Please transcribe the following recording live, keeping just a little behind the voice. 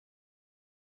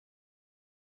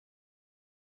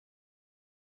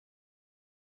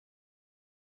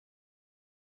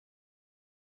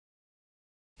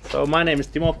So my name is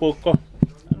Timo Puukko,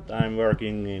 and I'm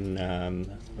working in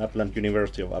Lapland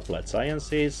University of Applied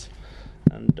Sciences,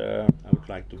 and I would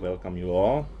like to welcome you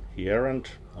all here and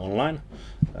online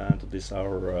to this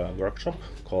our workshop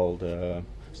called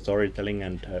Storytelling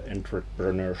and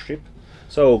Entrepreneurship.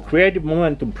 So Creative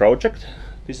Momentum Project.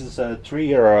 This is a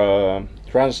 3-year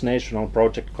transnational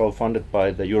project co-funded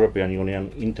by the European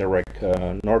Union Interreg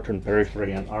Northern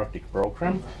Periphery and Arctic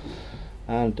Program.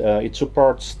 And it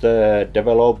supports the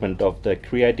development of the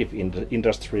creative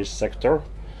industries sector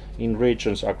in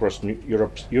regions across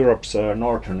Europe's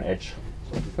northern edge.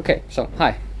 Okay, so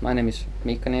hi, my name is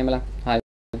Miikka Niemelä. Hi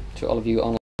to all of you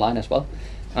online as well.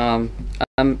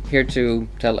 I'm here to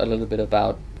tell a little bit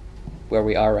about where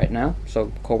we are right now,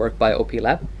 so co-work by OP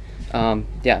Lab.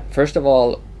 First of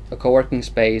all, a co-working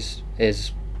space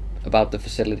is about the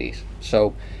facilities.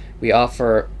 So we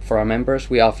offer, for our members,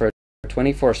 we offer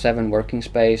 24/7 working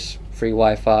space, free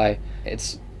Wi-Fi.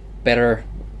 It's better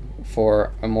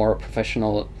for a more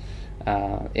professional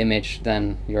image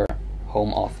than your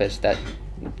home office that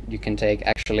you can take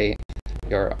actually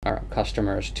our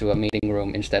customers to a meeting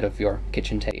room instead of your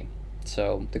kitchen table.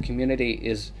 So the community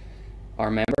is our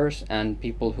members and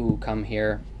people who come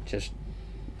here just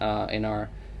in our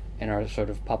sort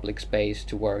of public space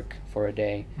to work for a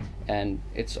day, and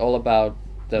it's all about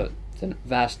the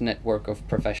vast network of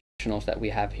professionals that we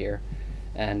have here,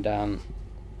 and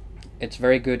it's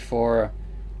very good for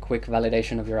quick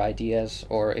validation of your ideas,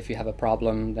 or if you have a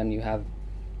problem, then you have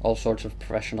all sorts of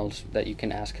professionals that you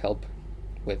can ask help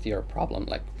with your problem.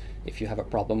 Like if you have a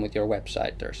problem with your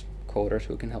website, there's coders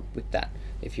who can help with that.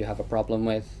 If you have a problem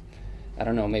with, I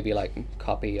don't know, maybe like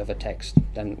copy of a text,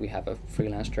 then we have a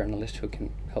freelance journalist who can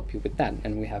help you with that,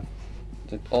 and we have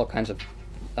all kinds of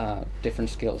different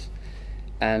skills,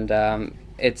 and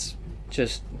it's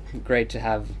just great to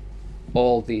have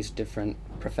all these different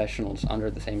professionals under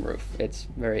the same roof. It's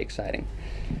very exciting.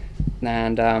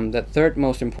 And the third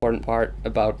most important part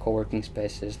about co-working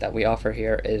spaces that we offer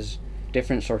here is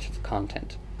different sorts of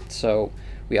content. So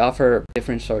we offer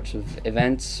different sorts of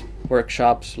events,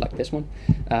 workshops like this one,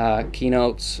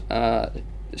 keynotes,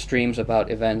 streams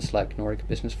about events like Nordic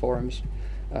Business Forums.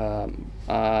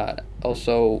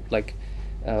 Also, like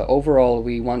overall,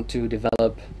 we want to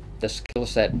develop the skill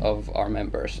set of our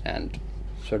members and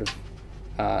sort of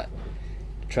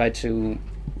try to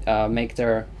make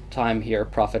their time here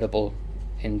profitable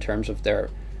in terms of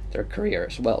their career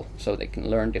as well, so they can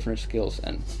learn different skills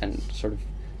and sort of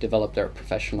develop their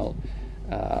professional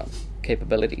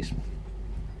capabilities.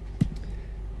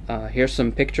 Here's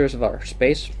some pictures of our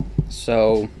space.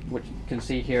 So what you can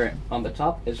see here on the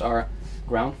top is our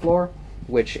ground floor,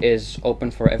 which is open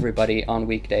for everybody on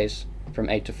weekdays from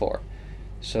 8 to 4.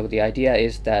 So the idea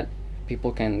is that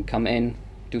people can come in,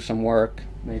 do some work,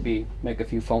 maybe make a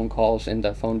few phone calls in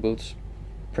the phone booths,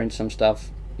 print some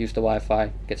stuff, use the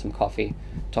Wi-Fi, get some coffee,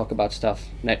 talk about stuff,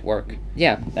 network.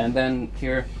 Yeah, and then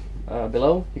here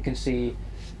below you can see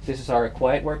this is our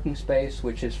quiet working space,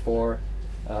 which is for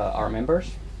our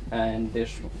members, and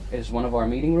this is one of our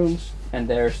meeting rooms, and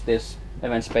there's this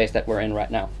event space that we're in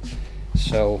right now.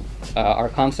 So our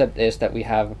concept is that we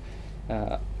have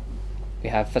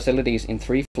facilities in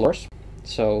 3 floors.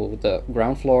 So the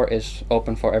ground floor is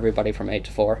open for everybody from 8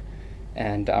 to 4,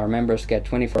 and our members get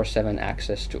 24/7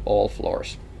 access to all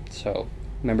floors. So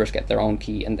members get their own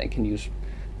key and they can use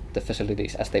the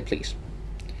facilities as they please.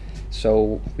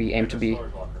 So we aim to be...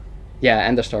 Yeah,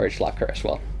 and the storage locker as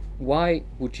well. Why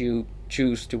would you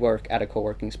choose to work at a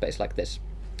co-working space like this?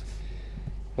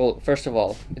 Well, first of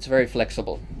all, it's very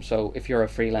flexible. So if you're a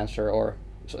freelancer or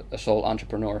a sole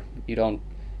entrepreneur,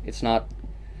 it's not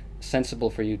sensible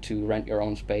for you to rent your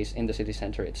own space in the city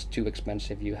center. It's too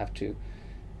expensive. You have to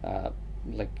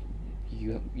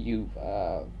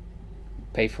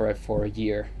pay for it for a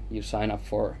year. You sign up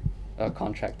for a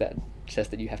contract that says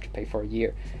that you have to pay for a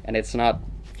year, and it's not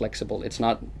flexible. It's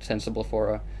not sensible for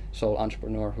a sole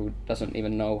entrepreneur who doesn't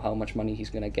even know how much money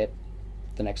he's going to get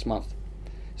the next month.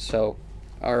 So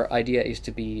our idea is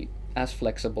to be as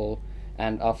flexible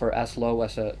and offer as low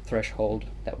as a threshold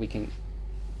that we can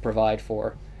provide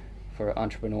for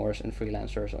entrepreneurs and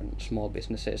freelancers and small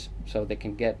businesses, so they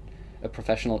can get a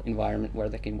professional environment where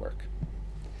they can work.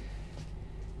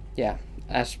 Yeah,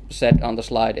 as said on the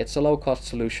slide, it's a low-cost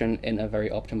solution in a very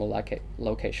optimal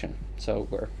location. So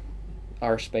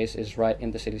our space is right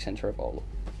in the city center of Oulu.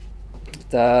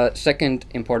 The second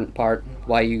important part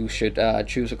why you should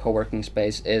choose a co-working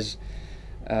space is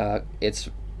it's,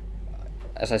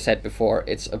 as I said before,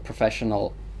 it's a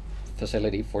professional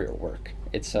facility for your work.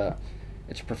 It's a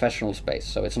professional space,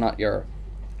 so it's not your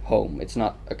home, it's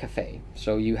not a cafe.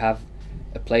 So you have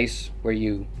a place where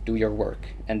you do your work,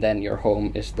 and then your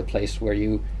home is the place where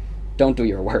you don't do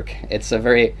your work. It's a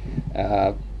very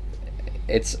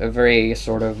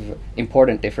sort of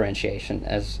important differentiation,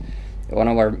 as one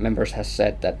of our members has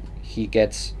said that he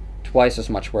gets twice as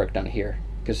much work done here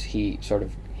because he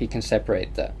can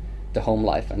separate the home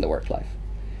life and the work life.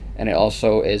 And it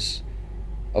also is,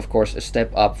 of course, a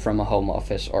step up from a home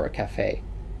office or a cafe,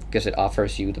 because it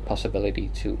offers you the possibility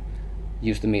to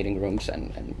use the meeting rooms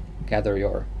and gather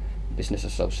your business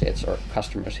associates or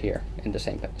customers here in the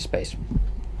same space.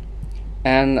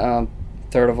 And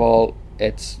third of all,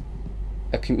 it's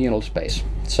a communal space,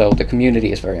 so the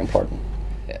community is very important.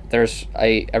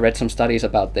 I read some studies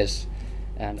about this,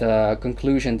 and the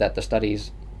conclusion that the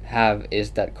studies have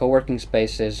is that co-working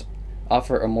spaces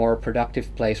offer a more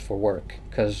productive place for work,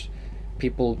 because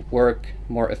people work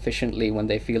more efficiently when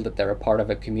they feel that they're a part of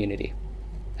a community.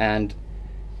 And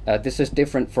this is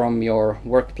different from your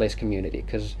workplace community,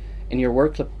 because in your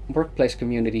workplace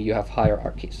community you have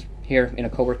hierarchies. Here in a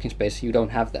co-working space you don't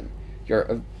have them.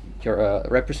 You're a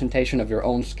representation of your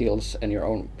own skills and your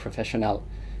own professional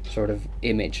sort of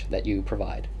image that you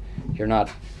provide. You're not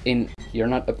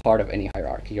a part of any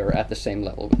hierarchy. You're at the same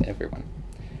level with everyone.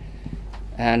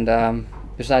 And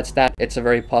besides that, it's a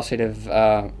very positive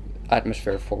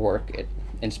atmosphere for work. It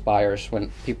inspires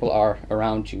when people are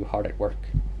around you hard at work.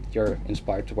 You're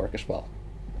inspired to work as well.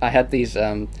 I had these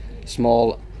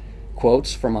small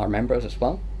quotes from our members as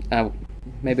well.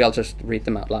 Maybe I'll just read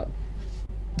them out loud.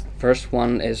 First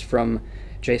one is from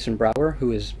Jason Brower,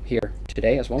 who is here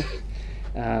today as well.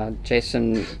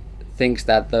 Jason thinks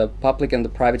that the public and the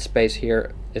private space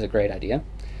here is a great idea.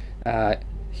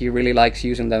 He really likes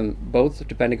using them both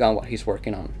depending on what he's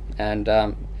working on.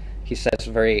 And he says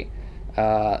very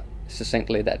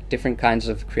succinctly that different kinds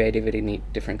of creativity need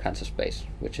different kinds of space,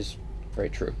 which is very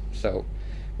true. So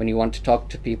when you want to talk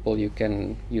to people, you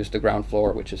can use the ground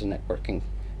floor, which is a networking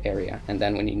area. And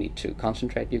then when you need to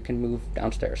concentrate, you can move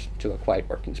downstairs to a quiet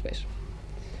working space.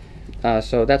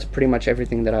 So that's pretty much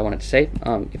everything that I wanted to say.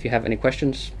 If you have any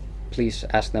questions, please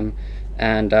ask them.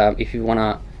 And if you want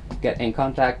to get in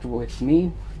contact with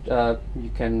me,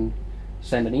 you can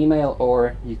send an email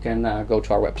or you can go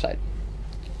to our website.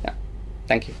 Yeah,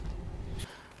 thank you.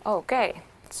 Okay,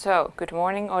 so good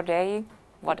morning or day,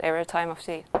 whatever time of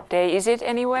the day is it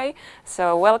anyway.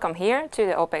 So welcome here to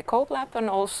the OP Cope Lab, and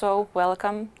also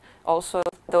welcome also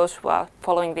those who are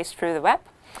following this through the web.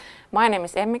 My name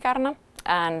is Emmi Kärnä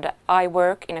and I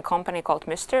work in a company called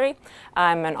Mystery.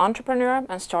 I'm an entrepreneur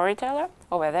and storyteller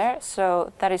over there,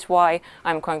 so that is why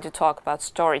I'm going to talk about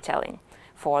storytelling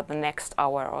for the next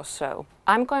hour or so.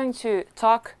 I'm going to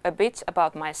talk a bit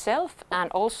about myself, and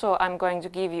also I'm going to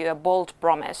give you a bold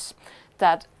promise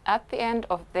that at the end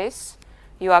of this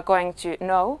you are going to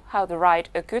know how to write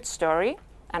a good story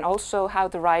and also how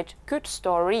to write good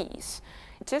stories.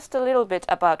 Just a little bit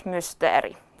about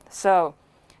Mystery. So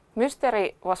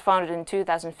Mystery was founded in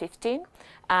 2015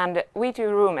 and we do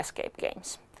room escape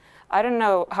games. I don't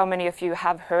know how many of you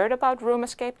have heard about room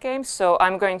escape games, so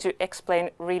I'm going to explain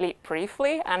really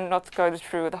briefly and not go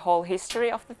through the whole history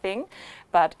of the thing.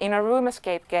 But in a room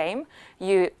escape game,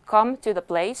 you come to the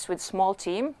place with a small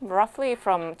team, roughly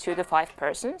from 2 to 5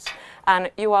 persons, and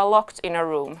you are locked in a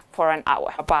room for an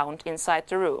hour, bound inside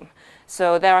the room.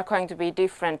 So there are going to be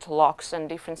different locks and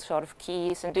different sort of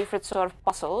keys and different sort of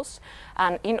puzzles,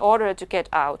 and in order to get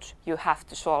out, you have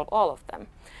to solve all of them.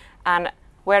 And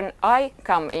when I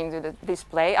come into this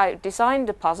play, I design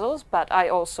the puzzles, but I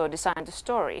also design the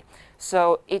story.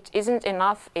 So it isn't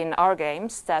enough in our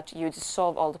games that you just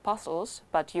solve all the puzzles,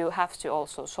 but you have to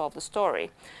also solve the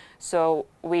story. So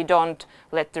we don't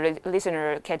let the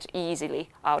listener get easily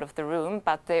out of the room,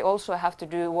 but they also have to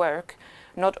do work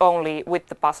not only with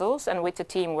the puzzles and with the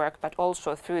teamwork, but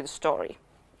also through the story.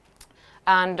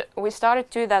 And we started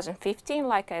 2015,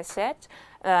 like I said.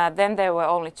 Then there were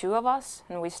only 2 of us,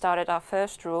 and we started our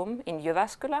first room in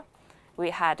Jyväskylä. We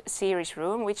had a series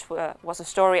room, which was a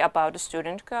story about a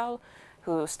student girl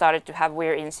who started to have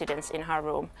weird incidents in her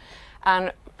room.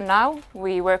 And now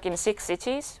we work in 6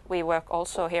 cities. We work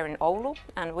also here in Oulu,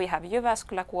 and we have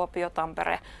Jyväskylä, Kuopio,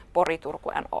 Tampere, Pori,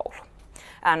 Turku and Oulu.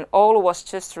 And Oulu was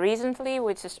just recently,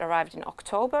 we just arrived in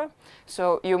October,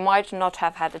 so you might not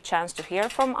have had a chance to hear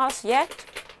from us yet.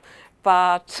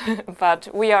 But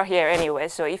we are here anyway,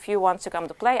 so if you want to come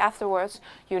to play afterwards,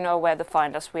 you know where to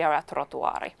find us. We are at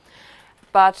Rotuari.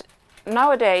 But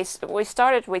nowadays, we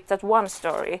started with that one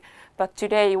story, but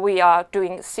today we are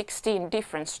doing 16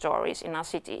 different stories in our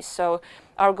cities. So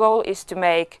our goal is to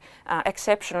make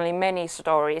exceptionally many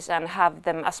stories and have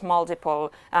them as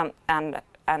multiple and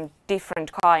and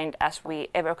different kind as we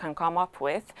ever can come up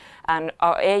with. And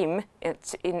our aim,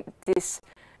 it's in this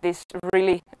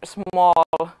really small,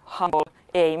 humble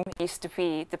aim, is to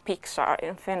be the Pixar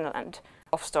in Finland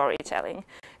of storytelling,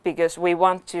 because we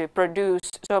want to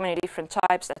produce so many different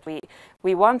types that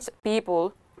we want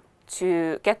people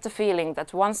to get the feeling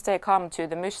that once they come to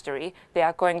the mystery, they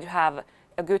are going to have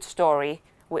a good story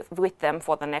with them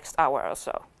for the next hour or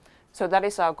so. So that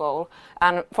is our goal.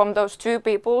 And from those two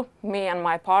people, me and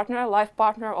my partner, life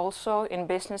partner also in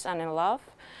business and in love,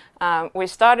 we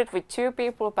started with 2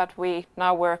 people, but we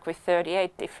now work with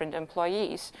 38 different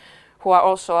employees who are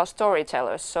also our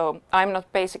storytellers. So I'm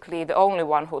not basically the only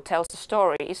one who tells the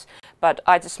stories, but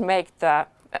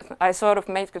I sort of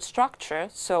make the structure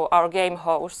so our game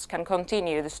hosts can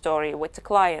continue the story with the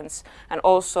clients, and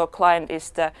also client is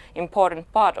the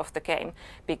important part of the game,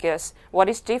 because what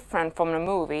is different from a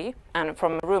movie and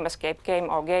from a room escape game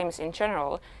or games in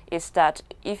general is that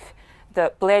if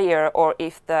the player or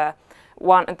if the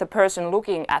person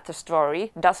looking at the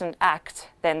story doesn't act,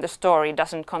 then the story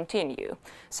doesn't continue.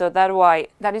 So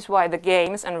that is why the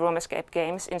games and room escape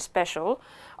games in special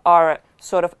are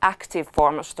sort of active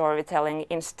form of storytelling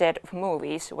instead of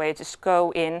movies, where you just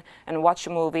go in and watch a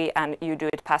movie and you do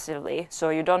it passively. So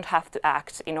you don't have to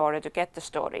act in order to get the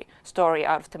story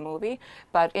out of the movie.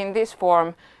 But in this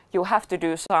form, you have to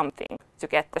do something to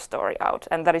get the story out,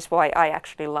 and that is why I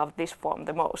actually love this form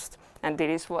the most. And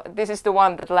this is the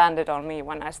one that landed on me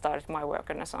when I started my work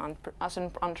as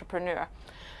an entrepreneur.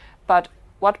 But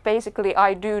what basically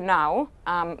I do now,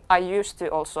 I used to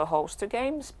also host the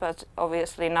games, but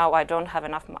obviously now I don't have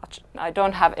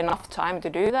enough time to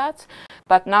do that.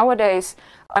 But nowadays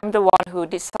I'm the one who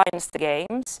designs the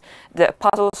games, the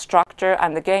puzzle structure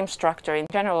and the game structure in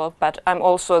general, but I'm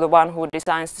also the one who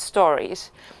designs the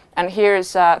stories. And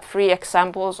here's 3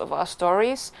 examples of our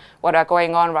stories, what are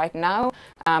going on right now.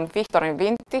 Vihtorin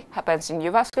Vintti happens in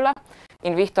Jyväskylä.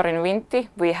 In Vihtorin Vintti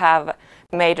we have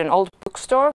made an old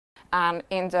bookstore, and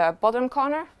in the bottom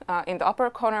corner, in the upper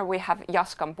corner, we have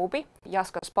Jaskan pubi,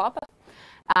 Jaska's pub.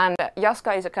 And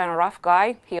Jaska is a kind of rough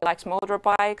guy. He likes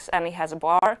motorbikes and he has a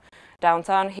bar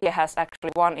downtown. He has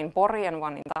actually one in Pori and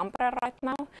one in Tampere right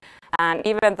now. And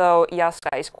even though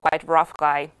Jaska is quite rough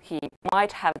guy, he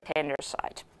might have a tender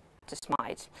side. Just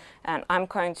might. And I'm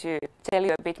going to tell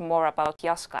you a bit more about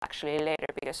Jaska actually later,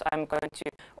 because I'm going to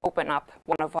open up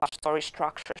one of our story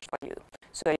structures for you,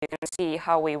 so you can see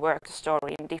how we work the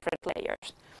story in different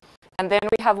layers. And then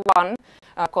we have one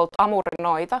called Amuri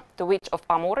Noita, the Witch of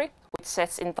Amuri, which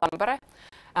sets in Tampere.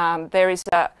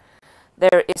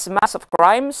 There is massive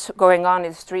crimes going on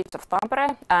in the streets of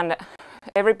Tampere, and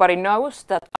everybody knows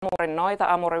that Amuri Noita,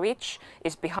 Amuri Witch,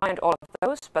 is behind all of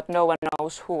those, but no one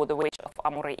knows who the Witch of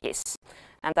Amuri is.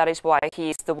 And that is why he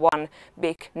is the one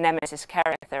big nemesis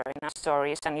character in our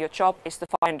stories, and your job is to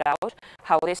find out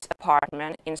how this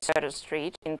apartment in certain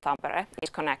street in Tampere is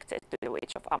connected to the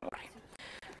Witch of Amuri.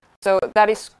 So that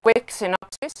is quick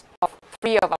synopsis of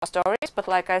 3 of our stories, but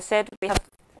like I said, we have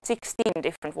 16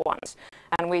 different ones,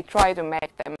 and we try to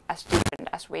make them as different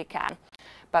as we can.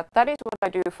 But that is what I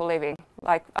do for a living.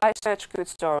 Like, I search good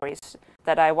stories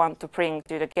that I want to bring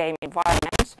to the game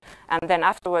environment, and then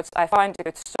afterwards I find the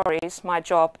good stories. My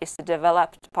job is to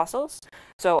develop the puzzles,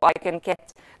 so I can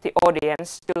get the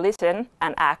audience to listen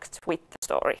and act with the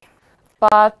story.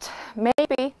 But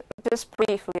maybe just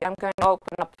briefly I'm going to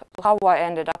open up how I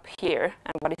ended up here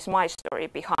and what is my story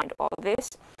behind all this,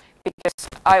 because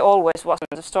I always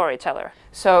wasn't a storyteller.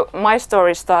 So my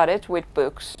story started with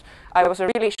books. I was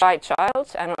a really shy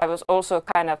child, and I was also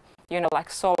kind of, like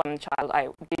solemn child. I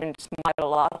didn't smile a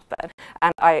lot,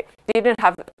 and I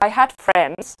had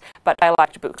friends, but I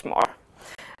liked books more.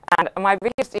 And my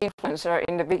biggest influencer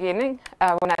in the beginning,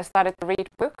 when I started to read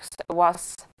books,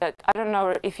 was that, I don't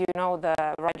know if you know the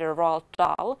writer Roald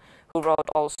Dahl, who wrote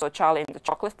also Charlie and the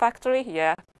Chocolate Factory.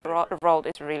 Yeah, Roald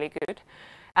is really good.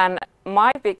 And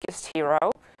my biggest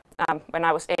hero, when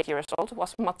I was 8 years old,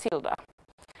 was Matilda,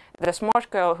 the smart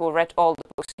girl who read all the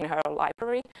books in her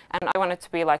library. And I wanted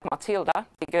to be like Matilda,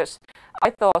 because I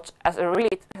thought, as a really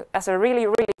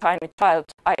tiny child,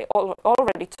 I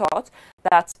already thought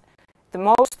that the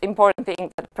most important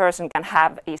thing that a person can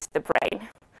have is the brain.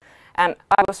 And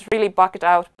I was really bugged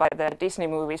out by the Disney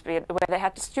movies where they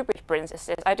had the stupid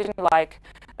princesses. I didn't like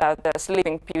the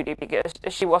Sleeping Beauty because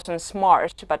she wasn't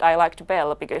smart, but I liked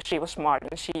Belle because she was smart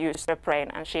and she used her brain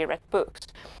and she read books.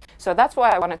 So that's why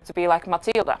I wanted to be like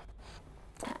Matilda.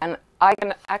 And I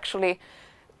can actually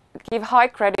give high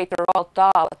credit to Roald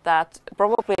Dahl that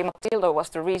probably Matilda was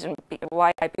the reason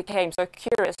why I became so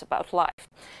curious about life.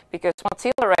 Because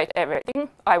Matilda read everything,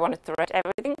 I wanted to read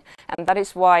everything, and that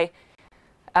is why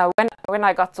when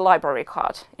I got the library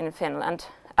card in Finland,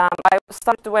 I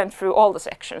went through all the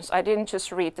sections. I didn't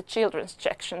just read the children's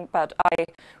section, but I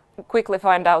quickly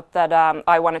find out that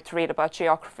I wanted to read about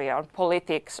geography or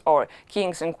politics or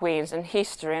kings and queens and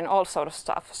history and all sort of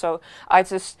stuff. So I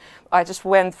just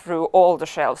went through all the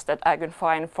shelves that I could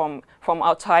find from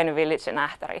our tiny village in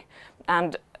Ähtäri.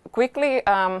 And quickly,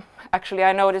 actually,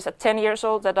 I noticed at 10 years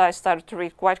old that I started to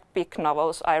read quite big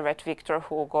novels. I read Victor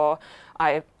Hugo,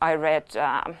 I read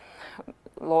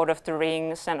Lord of the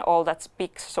Rings and all that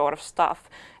big sort of stuff.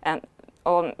 And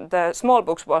the small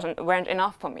books weren't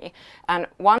enough for me. And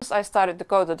once I started to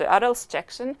go to the adults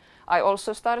section, I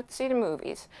also started to see the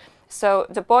movies. So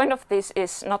the point of this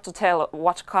is not to tell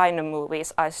what kind of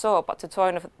movies I saw, but the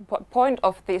point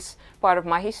of this part of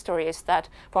my history is that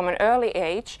from an early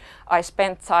age I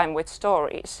spent time with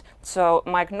stories. So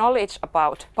my knowledge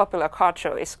about popular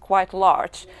culture is quite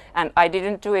large, and I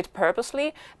didn't do it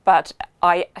purposely, but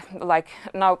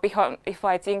if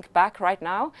I think back right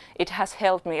now, it has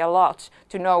helped me a lot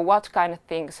to know what kind of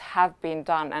things have been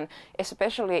done, and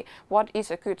especially what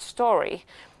is a good story.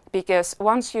 Because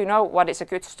once you know what is a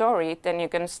good story, then you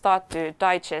can start to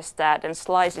digest that and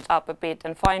slice it up a bit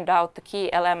and find out the key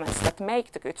elements that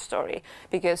make the good story.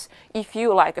 Because if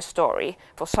you like a story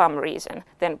for some reason,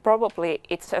 then probably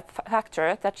it's a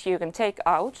factor that you can take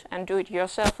out and do it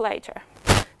yourself later.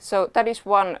 So that is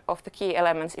one of the key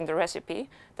elements in the recipe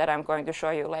that I'm going to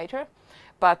show you later.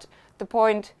 But the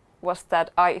point was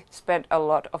that I spent a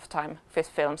lot of time with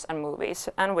films and movies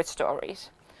and with stories.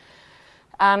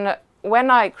 And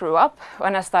when I grew up,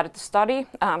 when I started to study,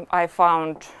 I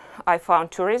found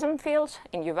tourism field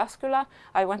in Jyväskylä.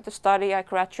 I went to study, I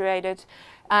graduated,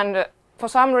 and for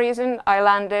some reason I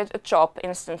landed a job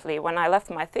instantly. When I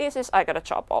left my thesis, I got a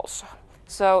job also.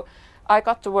 So I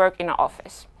got to work in an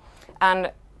office.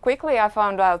 And quickly I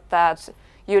found out that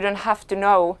you don't have to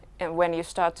know when you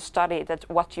start to study that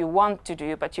what you want to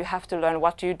do, but you have to learn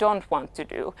what you don't want to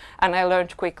do. And I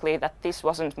learned quickly that this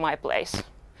wasn't my place.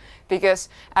 Because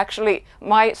actually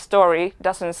my story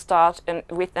doesn't start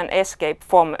with an escape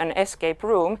from an escape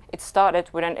room, it started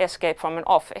with an escape from an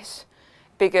office.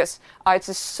 Because I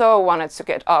just so wanted to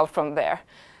get out from there.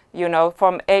 You know,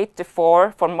 from 8 to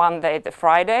 4, from Monday to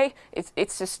Friday, it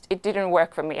didn't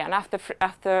work for me. And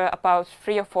after about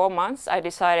 3 or 4 months, I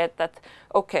decided that,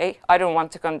 okay, I don't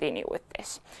want to continue with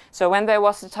this. So when there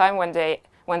was a time when the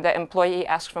employer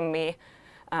asked from me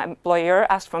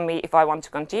if I want to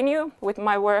continue with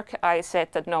my work, I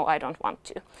said that no, I don't want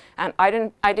to. And I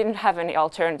didn't have any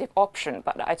alternative option,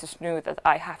 but I just knew that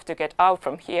I have to get out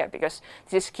from here because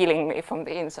this is killing me from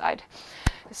the inside.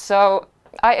 So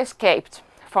I escaped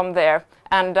from there,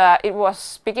 and it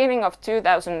was beginning of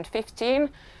 2015,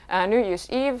 New Year's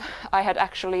Eve. I had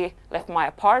actually left my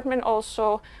apartment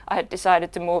also. I had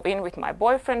decided to move in with my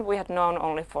boyfriend. We had known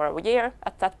only for a year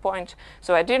at that point,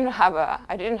 so I didn't have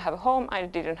a home, I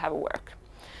didn't have work.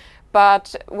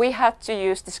 But we had to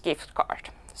use this gift card.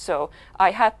 So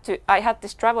I had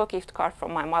this travel gift card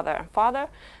from my mother and father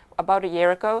about a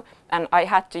year ago, and I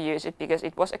had to use it because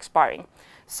it was expiring.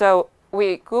 So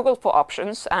we Googled for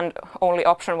options, and only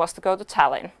option was to go to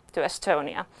Tallinn, to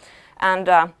Estonia. And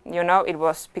you know, it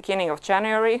was beginning of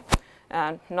January,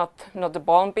 not the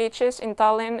balm beaches in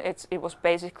Tallinn. It was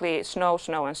basically snow,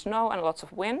 and lots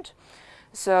of wind.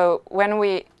 So when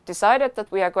we decided that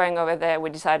we are going over there, we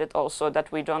decided also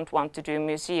that we don't want to do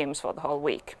museums for the whole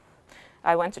week.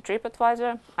 I went to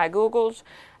TripAdvisor, I Googled,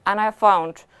 and I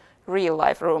found real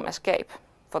life room escape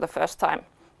for the first time.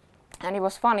 And it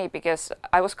was funny because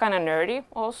I was kind of nerdy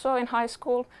also in high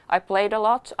school. I played a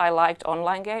lot, I liked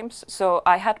online games, so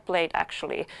I had played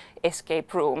actually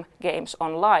escape room games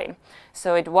online.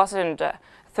 So it wasn't a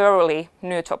thoroughly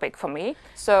new topic for me.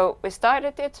 So we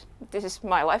started it. This is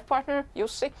my life partner,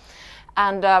 Jussi.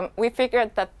 And we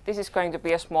figured that this is going to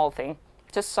be a small thing,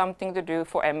 just something to do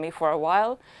for Emmy for a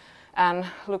while. And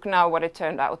look now what it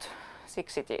turned out,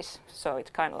 6 cities. So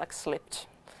it kind of like slipped.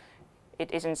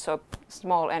 It isn't so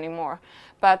small anymore.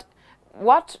 But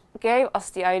what gave us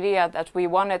the idea that we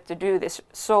wanted to do this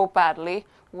so badly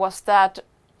was that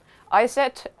I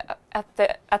said at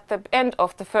the end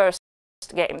of the first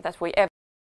game that we ever,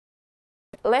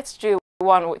 let's do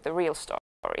one with the real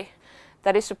story.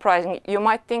 That is surprising. You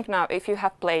might think now, if you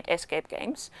have played escape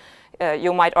games,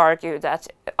 you might argue that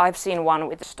I've seen one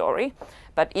with a story.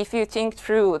 But if you think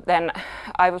through, then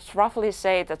I would roughly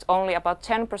say that only about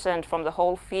 10% from the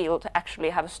whole field actually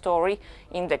have a story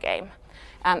in the game.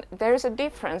 And there is a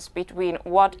difference between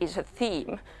what is a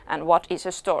theme and what is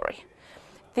a story.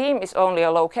 Theme is only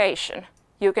a location.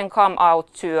 You can come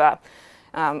out to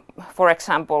For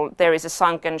example, there is a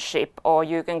sunken ship, or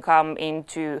you can come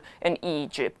into an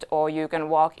Egypt, or you can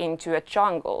walk into a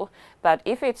jungle. But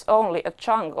if it's only a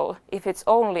jungle, if it's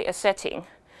only a setting,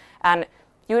 and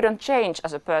you don't change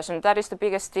as a person, that is the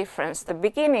biggest difference. The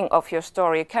beginning of your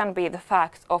story can be the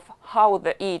fact of how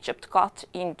the Egypt got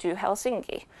into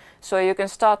Helsinki. So you can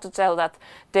start to tell that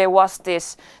there was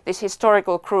this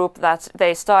historical group that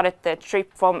they started their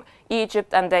trip from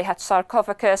Egypt, and they had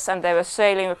sarcophagus, and they were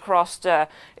sailing across the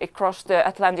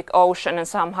Atlantic Ocean, and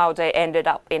somehow they ended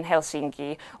up in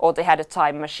Helsinki, or they had a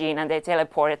time machine and they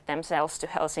teleported themselves to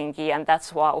Helsinki, and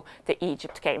that's how the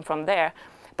Egypt came from there.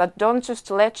 But don't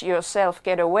just let yourself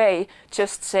get away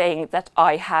just saying that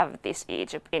I have this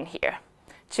Egypt in here.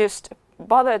 Just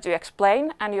bother to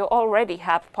explain, and you already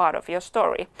have part of your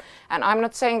story. And I'm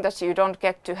not saying that you don't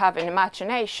get to have an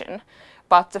imagination,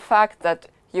 but the fact that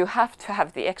you have to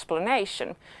have the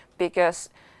explanation, because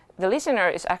the listener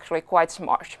is actually quite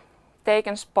smart. They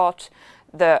can spot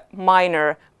the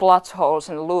minor plot holes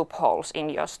and loopholes in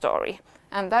your story.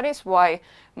 And that is why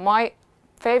my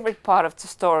favorite part of the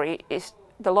story is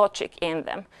the logic in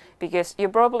them, because you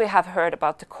probably have heard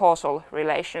about the causal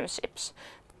relationships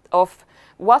of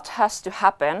what has to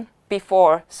happen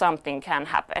before something can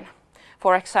happen.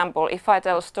 For example, if I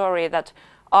tell a story that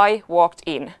I walked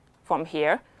in from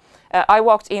here, I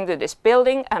walked into this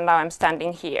building and now I'm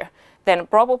standing here, then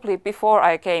probably before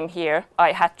I came here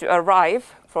I had to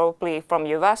arrive probably from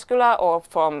Jyväskylä or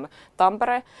from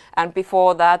Tampere, and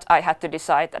before that I had to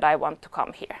decide that I want to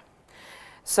come here.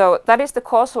 So that is the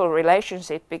causal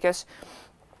relationship, because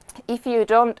if you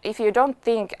don't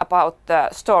think about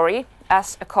the story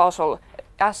as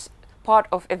part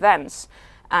of events,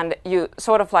 and you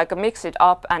sort of like mix it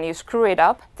up and you screw it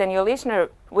up, then your listener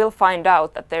will find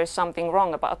out that there is something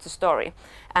wrong about the story,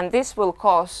 and this will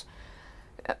cause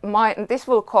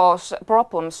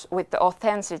problems with the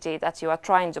authenticity that you are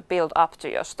trying to build up to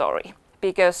your story.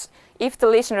 Because if the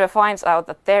listener finds out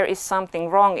that there is something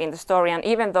wrong in the story, and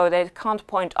even though they can't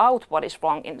point out what is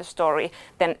wrong in the story,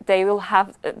 then they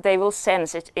will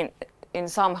sense it in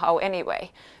somehow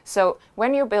anyway. So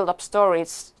when you build up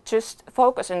stories, just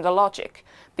focus on the logic,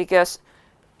 because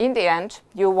in the end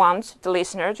you want the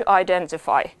listener to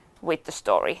identify with the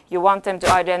story. You want them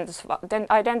to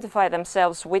identify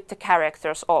themselves with the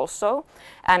characters also,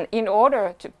 and in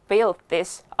order to build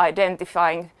this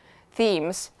identifying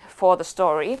themes for the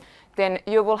story, then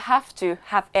you will have to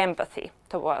have empathy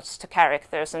towards the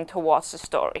characters and towards the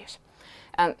stories.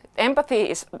 And empathy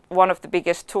is one of the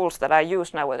biggest tools that I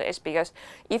use nowadays, because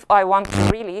if I want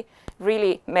to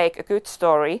really make a good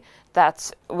story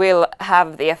that will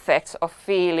have the effects of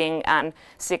feeling and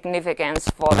significance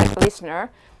for the listener,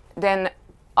 then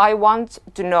I want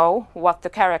to know what the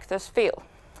characters feel.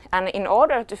 And in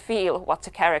order to feel what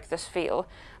the characters feel,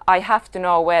 I have to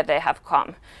know where they have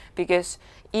come, because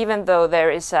even though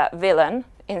there is a villain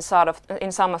in some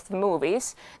of the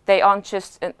movies, they aren't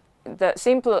just the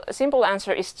simple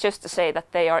answer is just to say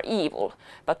that they are evil,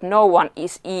 but no one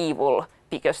is evil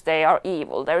because they are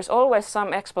evil. There is always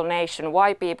some explanation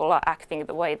why people are acting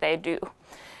the way they do.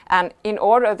 And in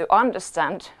order to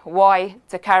understand why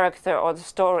the character or the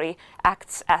story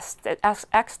acts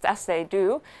as they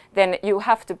do, then you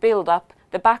have to build up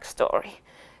the backstory.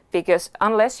 Because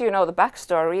unless you know the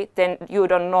backstory, then you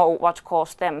don't know what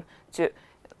caused them to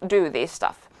do this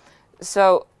stuff.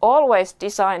 So always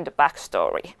design the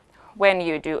backstory when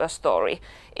you do a story.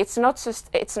 It's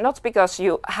not because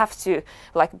you have to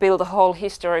like build a whole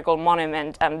historical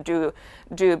monument and do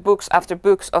books after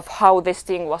books of how this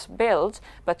thing was built,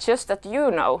 but just that you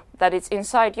know that it's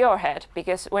inside your head.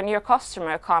 Because when your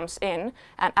customer comes in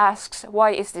and asks,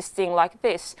 why is this thing like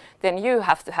this, then you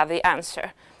have to have the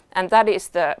answer. And that is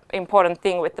the important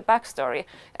thing with the backstory.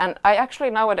 And I actually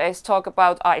nowadays talk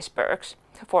about icebergs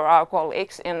for our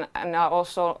colleagues and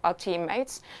also our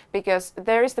teammates, because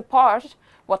there is the part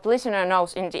what listener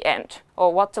knows in the end,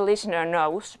 or what the listener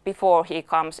knows before he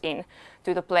comes in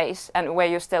to the place and where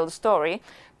you tell the story.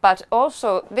 But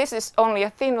also this is only a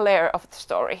thin layer of the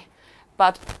story.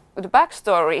 But the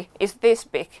backstory is this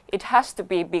big. It has to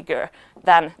be bigger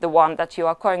than the one that you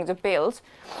are going to build,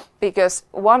 because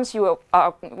once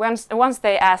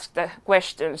they ask the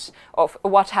questions of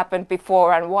what happened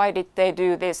before and why did they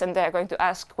do this, and they're going to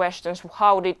ask questions,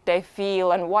 how did they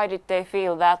feel and why did they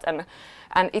feel that,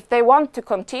 and if they want to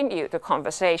continue the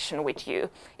conversation with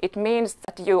you, it means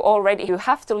that you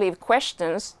have to leave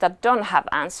questions that don't have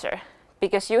answer.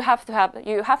 Because you have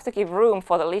to give room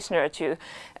for the listener to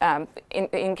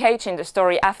engage in the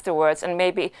story afterwards, and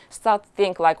maybe start to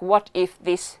think like, what if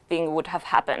this thing would have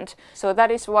happened? So that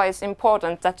is why it's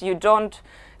important that you don't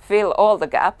fill all the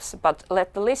gaps, but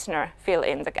let the listener fill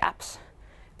in the gaps,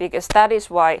 because that is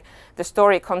why the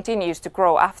story continues to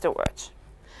grow afterwards.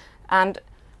 And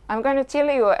I'm going to tell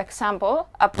you an example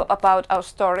about our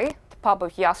story, the pub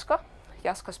of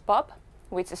Jaska's pub,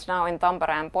 which is now in Tampere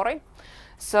and Pori.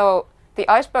 So the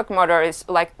iceberg model is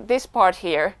like this part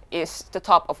here is the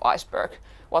top of iceberg,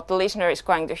 what the listener is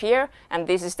going to hear, and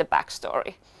this is the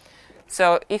backstory.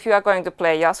 So if you are going to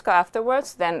play Jaska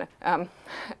afterwards, then,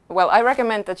 well, I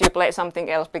recommend that you play something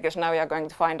else, because now you are going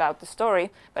to find out the story,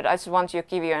 but I just want to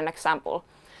give you an example.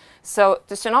 So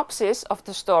the synopsis of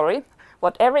the story,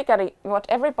 what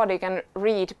everybody can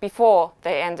read before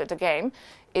they enter the game,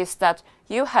 is that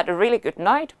you had a really good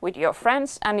night with your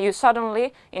friends and you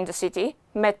suddenly, in the city,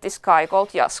 met this guy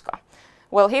called Jaska.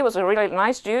 Well, he was a really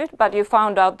nice dude, but you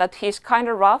found out that he's kind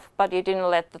of rough, but you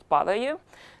didn't let that bother you.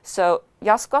 So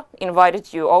Jaska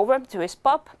invited you over to his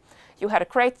pub. You had a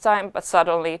great time, but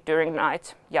suddenly during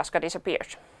night, Jaska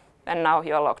disappeared. And now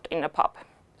you are locked in a pub.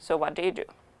 So what do you do?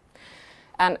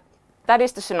 And that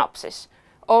is the synopsis.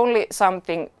 Only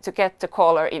something to get the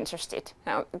caller interested,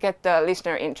 get the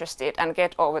listener interested, and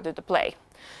get over to the play.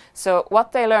 So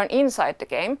what they learn inside the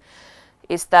game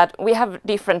is that we have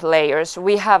different layers.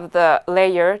 We have the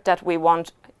layer that we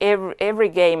want every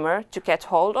gamer to get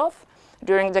hold of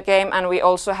during the game, and we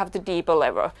also have the deeper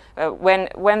level.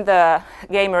 When the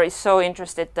gamer is so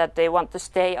interested that they want to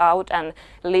stay out and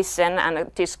listen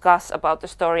and discuss about the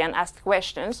story and ask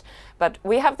questions. But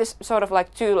we have this sort of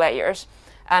like two layers,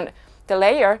 and the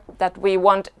layer that we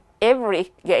want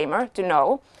every gamer to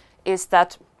know is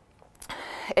that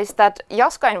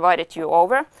Jaska invited you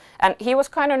over, and he was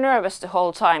kind of nervous the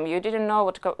whole time. You didn't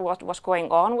know what was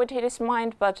going on with his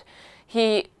mind, but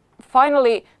he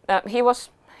finally he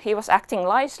was acting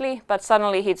nicely, but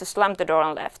suddenly he just slammed the door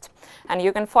and left. And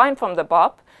you can find from the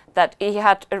pub that he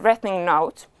had a threatening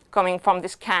note coming from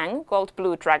this gang called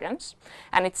Blue Dragons,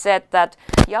 and it said that,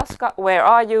 Jaska, where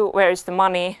are you? Where is the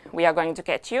money? We are going to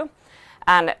get you.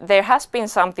 And there has been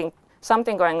something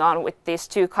going on with these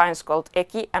two kinds called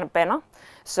Eki and Pena.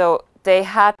 So they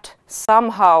had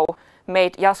somehow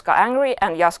made Jaska angry,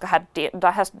 and Jaska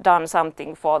has done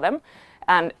something for them.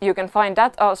 And you can find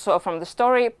that also from the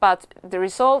story, but the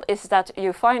result is that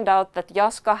you find out that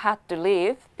Jaska had to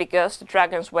leave because the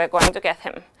dragons were going to get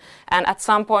him. And at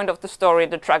some point of the story,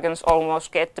 the dragons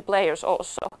almost get the players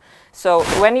also. So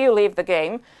when you leave the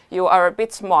game, you are a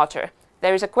bit smarter.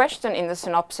 There is a question in the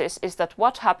synopsis, is that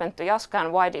what happened to Jaska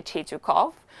and why did he took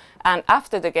off? And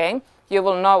after the game, you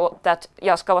will know that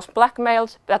Jaska was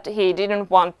blackmailed, that he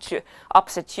didn't want to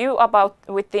upset you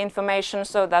with the information,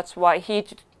 so that's why he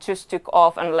just took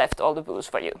off and left all the booze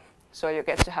for you. So you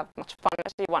get to have much fun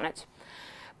as you wanted.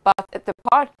 But the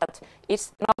part that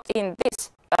is not in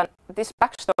this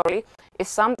backstory is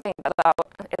something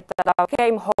that our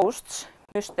game hosts,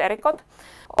 Mysterikot,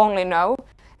 only know,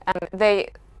 and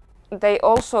they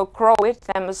also grow it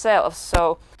themselves.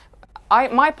 So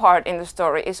my part in the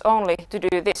story is only to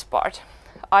do this part.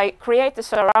 I create the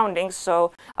surroundings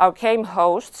so our game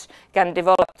hosts can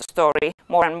develop the story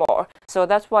more and more. So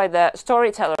that's why the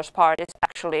storyteller's part is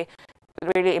actually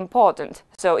really important.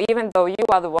 So even though you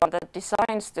are the one that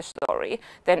designs the story,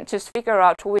 then just figure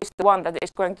out who is the one that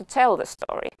is going to tell the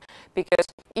story. Because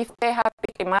if they have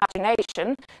big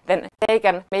imagination, then they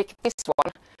can make this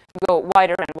one go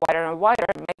wider and wider and wider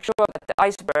and make sure that the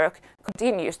iceberg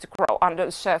continues to grow under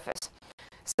the surface.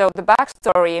 So the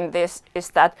backstory in this is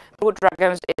that Blue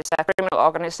Dragons is a criminal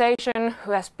organization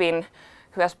who has been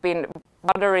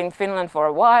bothering Finland for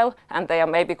a while, and they are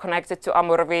maybe connected to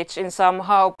Amurovich in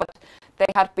somehow, but they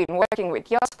had been working with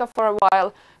Jaska for a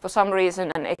while for some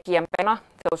reason, and Eki and Pena,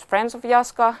 those friends of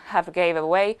Jaska, have gave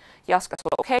away Jaska's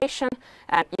location,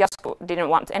 and Jaska didn't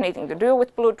want anything to do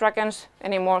with Blue Dragons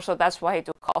anymore, so that's why he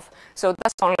took off. So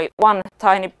that's only one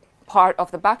tiny part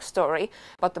of the backstory,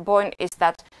 but the point is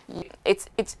that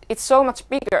it's so much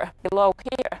bigger below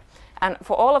here. And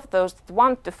for all of those that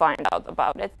want to find out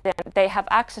about it, then they have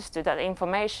access to that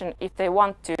information if they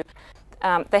want to.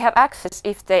 They have access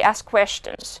if they ask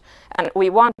questions. And we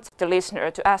want the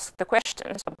listener to ask the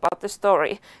questions about the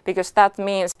story, because that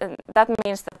means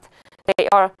that they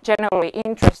are generally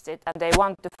interested and they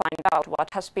want to find out what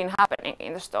has been happening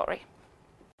in the story.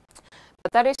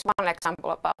 But that is one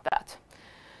example about that.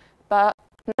 But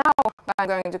now I'm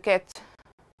going to get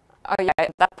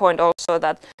at that point also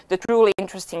that the truly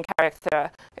interesting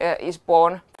character is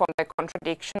born from their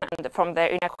contradiction and from their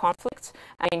inner conflicts.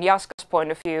 And in Jaska's point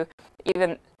of view,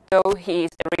 even though he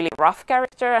is a really rough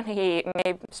character and he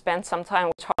may spend some time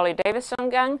with Harley Davidson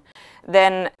gang,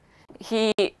 then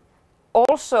he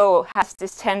also has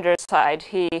this tender side.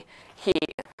 He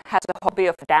has a hobby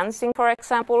of dancing, for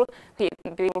example.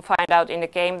 People find out in the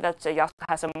game that Jaska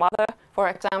has a mother, for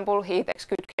example. He takes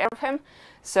good care of him.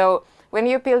 So when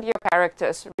you build your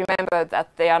characters, remember that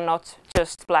they are not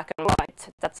just black and white,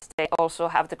 that they also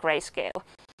have the grayscale.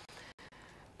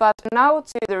 But now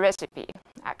to the recipe,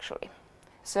 actually.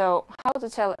 So how to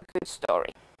tell a good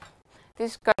story.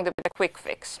 This is going to be the quick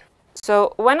fix.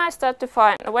 So when I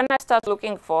start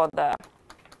looking for the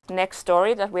next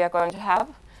story that we are going to have,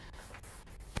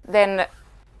 then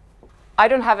I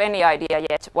don't have any idea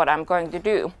yet what I'm going to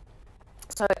do.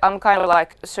 So I'm kind of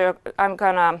like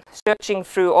searching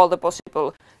through all the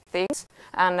possible things.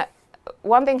 And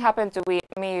one thing happened to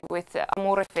me with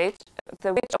Amuri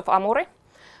the Witch of Amuri.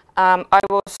 I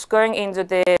was going into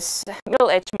this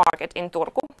middle-age market in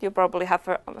Turku. You probably have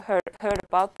heard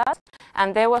about that.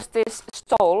 And there was this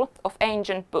stall of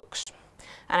ancient books.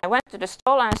 And I went to the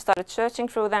stall and I started searching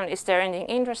through them. Is there anything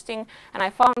interesting? And I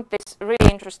found this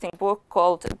really interesting book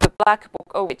called The Black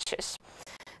Book of Witches.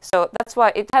 So that's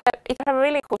why it had a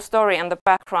really cool story in the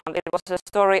background. It was a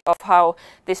story of how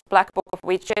this Black Book of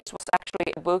Witches was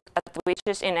actually a book that the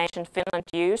witches in ancient Finland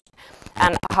used,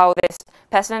 and how this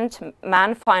peasant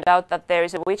man found out that there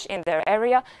is a witch in their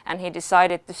area, and he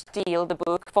decided to steal the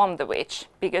book from the witch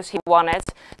because he wanted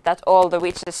that all the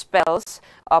witch's spells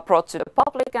are brought to the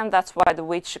public, and that's why the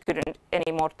witch couldn't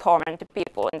anymore torment the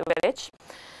people in the village.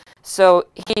 So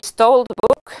he stole the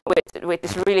book with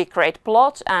this really great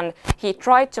plot, and he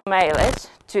tried to mail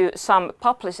it to some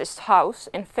publicist's house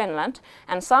in Finland,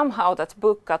 and somehow that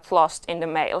book got lost in the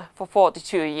mail for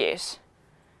 42 years.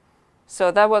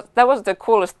 So that was the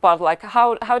coolest part. Like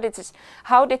how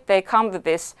did they come to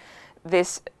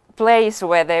this place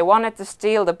where they wanted to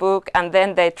steal the book, and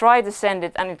then they try to send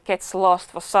it and it gets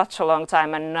lost for such a long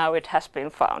time, and now it has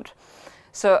been found.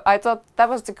 So I thought that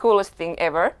was the coolest thing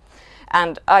ever.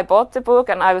 And I bought the book,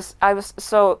 and I was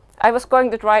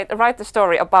going to write the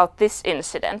story about this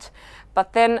incident,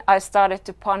 but then I started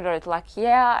to ponder it. Like,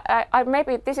 yeah, I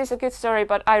maybe this is a good story,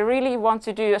 but I really want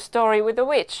to do a story with a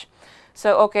witch.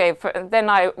 So okay, then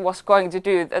I was going to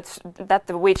do that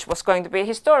the witch was going to be a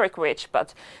historic witch,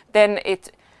 but then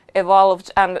it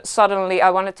evolved, and suddenly I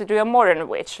wanted to do a modern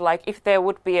witch, like if there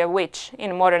would be a witch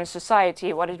in modern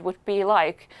society, what it would be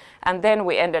like. And then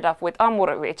we ended up with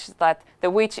Amuri witch, that the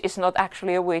witch is not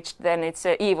actually a witch, then it's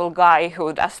an evil guy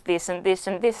who does this and this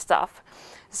and this stuff.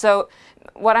 So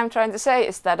what I'm trying to say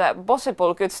is that a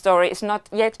possible good story is not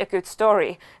yet a good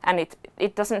story, and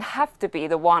it doesn't have to be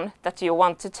the one that you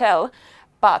want to tell,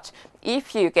 but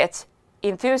if you get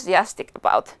enthusiastic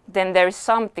about, then there is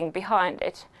something behind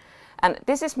it. And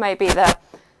this is maybe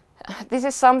this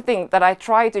is something that I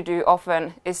try to do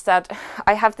often, is that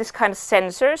I have this kind of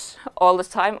sensors all the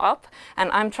time up,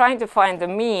 and I'm trying to find the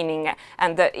meaning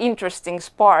and the interesting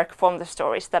spark from the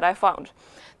stories that I found.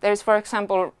 There is, for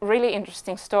example, a really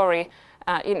interesting story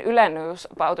in Yle News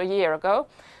about a year ago.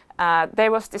 There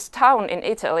was this town in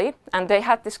Italy, and they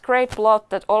had this great plot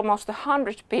that almost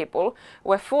 100 people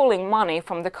were fooling money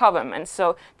from the government.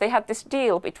 So they had this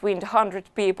deal between the 100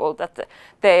 people that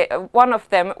one of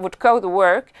them would go to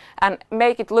work and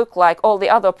make it look like all the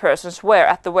other persons were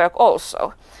at the work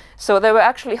also. So there were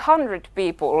actually 100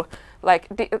 people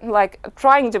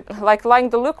lying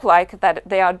to look like that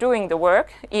they are doing the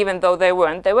work, even though they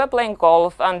weren't. They were playing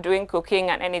golf and doing cooking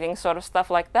and anything sort of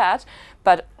stuff like that.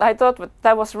 But I thought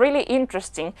that was really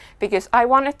interesting, because I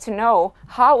wanted to know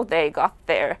how they got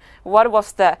there. What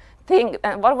was the thing,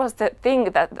 and what was the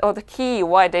thing that, or the key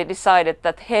why they decided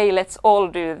that, hey, let's all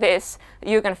do this.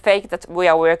 You can fake that we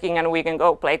are working and we can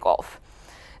go play golf.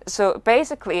 So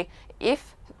basically,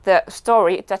 if the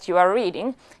story that you are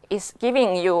reading is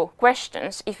giving you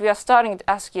questions, if you are starting to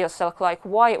ask yourself, like,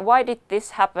 why did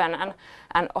this happen,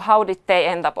 and how did they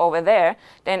end up over there,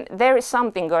 then there is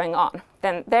something going on.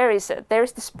 Then there is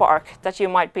the spark that you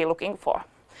might be looking for.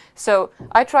 So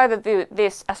I try to do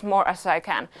this as more as I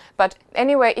can. But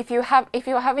anyway, if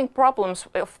you're having problems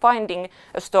of finding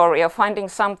a story or finding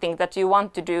something that you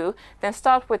want to do, then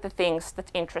start with the things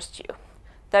that interest you.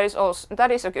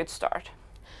 That is a good start.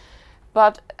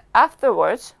 But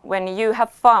afterwards, when you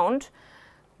have found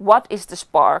what is the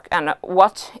spark and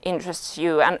what interests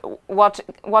you and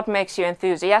what makes you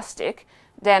enthusiastic,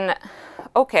 then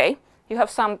okay, you have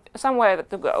somewhere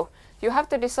to go. You have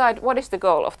to decide what is the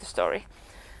goal of the story.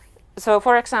 So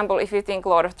for example, if you think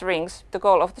Lord of the Rings, the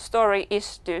goal of the story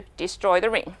is to destroy the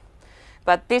ring.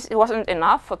 But this wasn't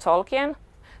enough for Tolkien.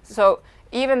 So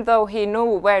even though he knew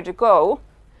where to go,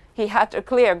 he had a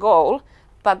clear goal,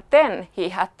 but then he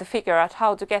had to figure out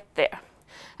how to get there.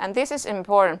 And this is an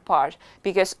important part,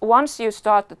 because once you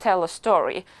start to tell a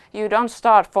story, you don't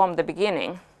start from the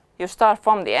beginning, you start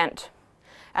from the end.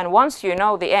 And once you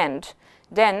know the end,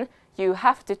 then you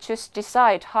have to just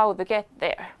decide how to get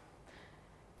there.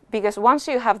 Because once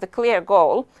you have the clear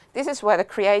goal, this is where the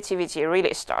creativity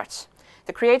really starts.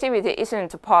 The creativity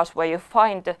isn't the part where you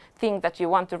find the thing that you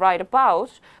want to write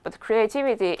about, but the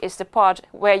creativity is the part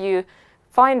where you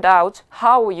find out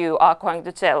how you are going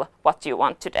to tell what you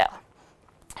want to tell.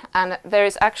 And there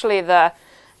is actually the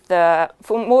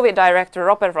movie director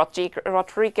Robert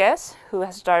Rodriguez, who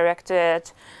has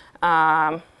directed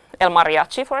El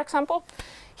Mariachi, for example.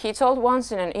 He told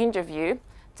once in an interview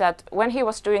that when he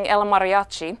was doing El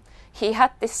Mariachi, he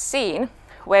had this scene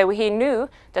where he knew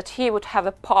that he would have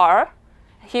a par,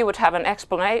 he would have an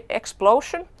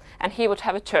explosion, and he would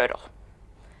have a turtle.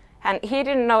 And he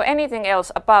didn't know anything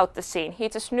else about the scene. He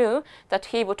just knew that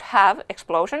he would have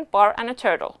explosion, bar, and a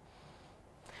turtle.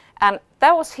 And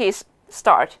that was his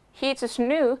start. He just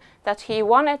knew that he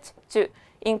wanted to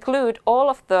include all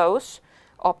of those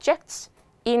objects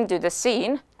into the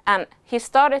scene, and he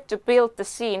started to build the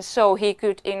scene so he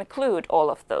could include all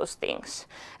of those things.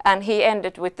 And he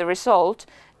ended with the result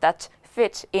that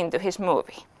fit into his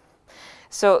movie.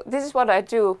 So this is what I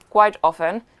do quite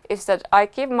often, is that I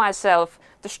give myself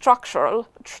the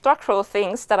structural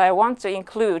things that I want to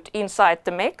include inside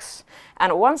the mix.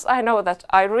 And once I know that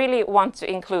I really want to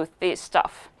include this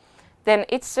stuff, then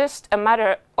it's just a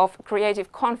matter of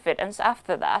creative confidence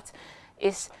after that.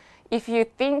 Is if you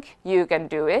think you can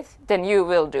do it, then you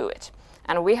will do it.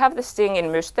 And we have this thing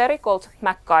in Mystery called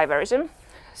MacGyverism.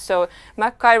 So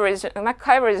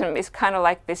MacGyverism is kind of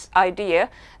like this idea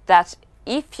that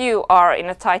if you are in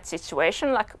a tight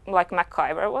situation, like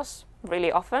MacGyver was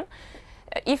really often,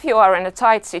 if you are in a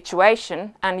tight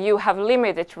situation and you have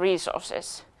limited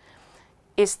resources,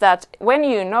 is that when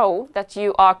you know that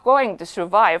you are going to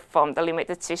survive from the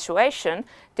limited situation,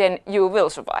 then you will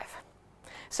survive.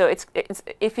 So it's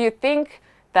if you think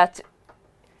that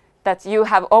you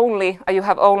have only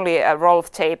a roll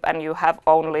of tape and you have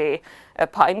only a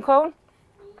pine cone,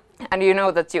 and you know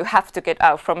that you have to get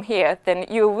out from here, then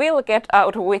you will get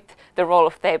out with the roll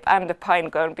of tape and the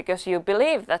pine cone because you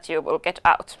believe that you will get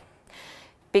out.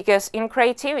 Because in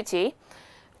creativity,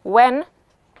 when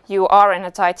you are in a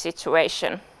tight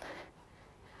situation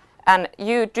and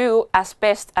you do as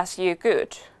best as you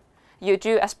could, you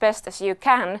do as best as you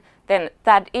can, then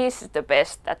that is the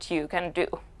best that you can do.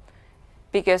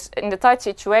 Because in the tight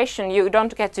situation, you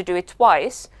don't get to do it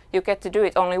twice, you get to do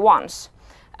it only once.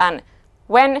 And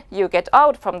when you get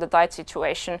out from the tight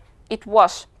situation, it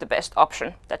was the best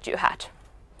option that you had.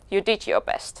 You did your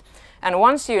best. And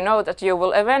once you know that you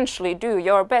will eventually do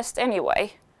your best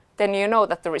anyway, then you know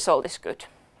that the result is good.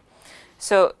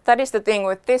 So that is the thing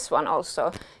with this one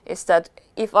also, is that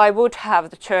if I would have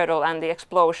the turtle and the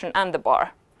explosion and the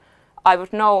bar, I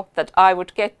would know that I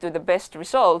would get to the best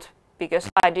result because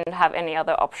I didn't have any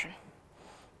other option.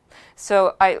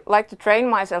 So I like to train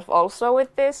myself also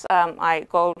with this. I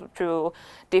go through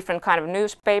different kind of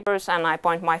newspapers and I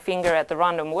point my finger at the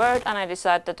random word and I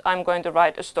decide that I'm going to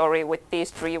write a story with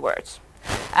these 3 words.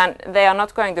 And they are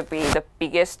not going to be the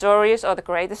biggest stories or the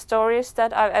greatest stories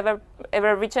that I've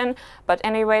ever written, but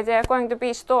anyway, they are going to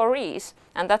be stories.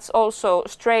 And that's also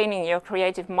straining your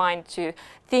creative mind to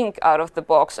think out of the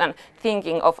box and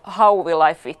thinking of how will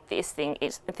I fit these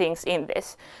things in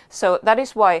this. So that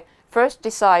is why first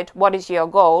decide what is your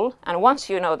goal, and once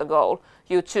you know the goal,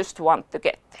 you just want to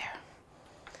get there.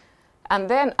 And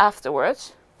then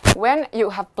afterwards, when you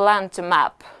have planned a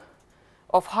map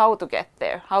of how to get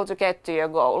there, how to get to your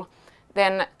goal,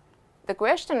 then the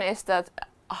question is that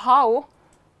how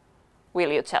will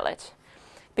you tell it?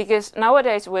 Because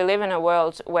nowadays we live in a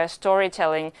world where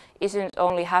storytelling isn't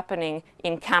only happening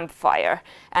in campfire,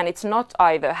 and it's not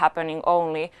either happening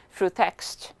only through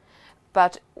text.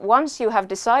 But once you have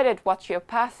decided what your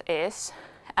path is,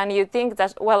 and you think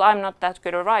that, well, I'm not that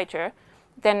good a writer,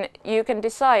 then you can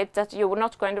decide that you're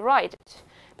not going to write it.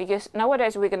 Because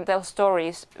nowadays we can tell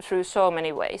stories through so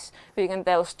many ways. We can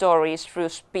tell stories through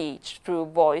speech, through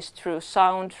voice, through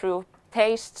sound, through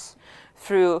tastes,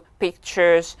 through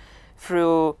pictures,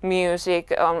 through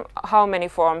music, how many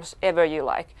forms ever you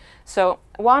like. So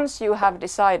once you have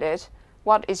decided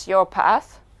what is your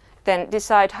path, then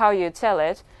decide how you tell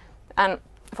it. And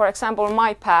for example,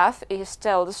 my path is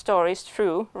tell the stories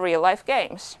through real life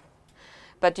games.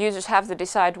 But you just have to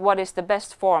decide what is the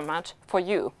best format for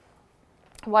you.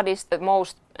 What is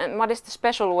the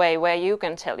special way where you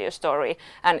can tell your story,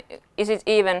 and is it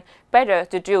even better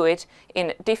to do it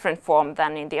in different form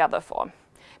than in the other form?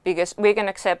 Because we can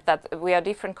accept that we are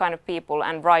different kind of people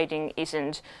and writing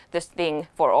isn't the thing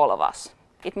for all of us.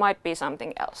 It might be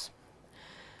something else.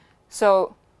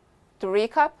 So to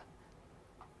recap,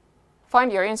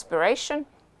 find your inspiration,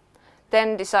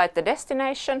 then decide the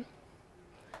destination,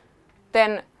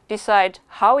 then decide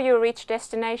how you reach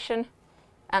destination,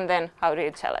 and then how do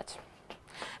you tell it.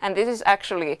 And this is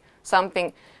actually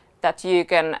something that you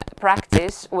can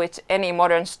practice with any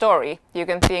modern story. You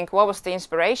can think, what was the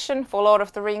inspiration for Lord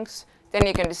of the Rings? Then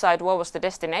you can decide what was the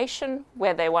destination,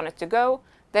 where they wanted to go,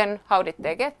 then how did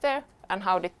they get there, and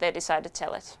how did they decide to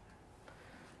tell it.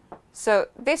 So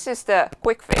this is the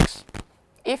quick fix.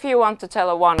 If you want to tell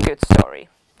a one good story,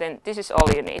 then this is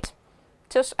all you need.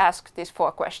 Just ask these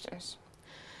 4 questions.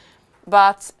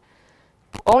 But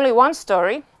only one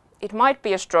story, it might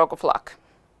be a stroke of luck.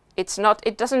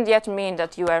 It doesn't yet mean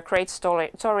that you are a great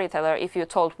storyteller if you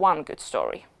told one good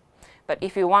story. But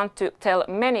if you want to tell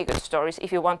many good stories,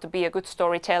 if you want to be a good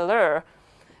storyteller,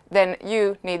 then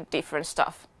you need different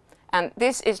stuff. And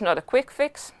this is not a quick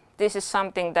fix. This is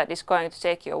something that is going to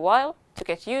take you a while to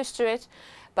get used to it.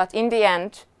 But in the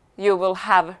end, you will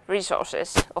have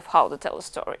resources of how to tell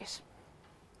stories.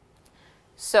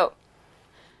 So,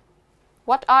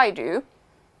 what I do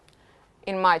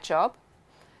in my job,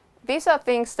 these are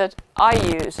things that I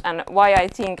use and why I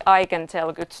think I can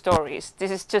tell good stories. This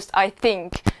is just, I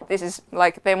think, this is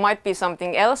like, there might be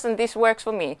something else and this works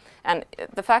for me. And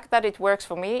the fact that it works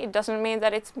for me, it doesn't mean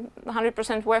that it's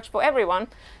 100% works for everyone,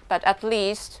 but at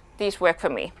least these work for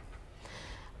me.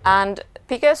 And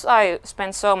because I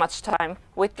spent so much time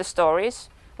with the stories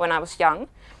when I was young,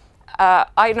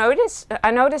 I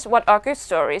notice what are good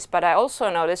stories, but I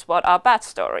also notice what are bad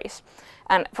stories.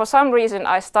 And for some reason,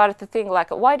 I started to think like,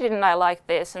 why didn't I like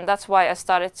this? And that's why I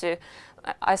started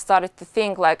to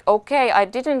think like, okay, I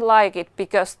didn't like it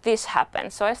because this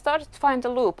happened. So I started to find the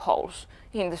loopholes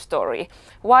in the story.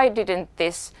 Why didn't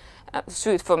this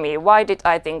suit for me? Why did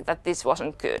I think that this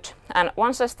wasn't good? And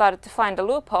once I started to find the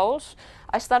loopholes,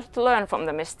 I started to learn from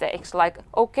the mistakes. Like,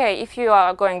 okay, if you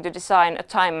are going to design a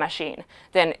time machine,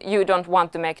 then you don't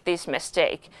want to make this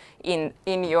mistake in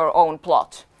your own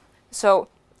plot. So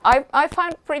I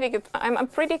find I'm a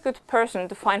pretty good person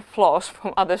to find flaws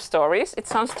from other stories. It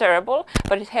sounds terrible,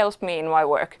 but it helps me in my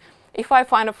work. If I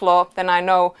find a flaw, then I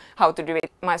know how to do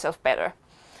it myself better.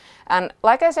 And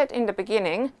like I said in the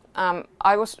beginning,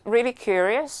 I was really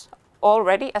curious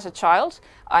already as a child.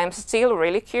 I am still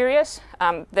really curious.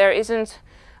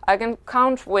 I can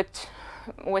count with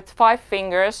 5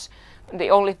 fingers the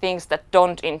only things that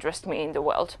don't interest me in the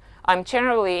world. I'm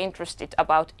generally interested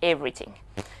about everything.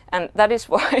 And that is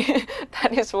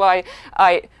why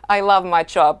I love my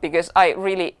job, because I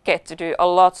really get to do a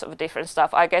lot of different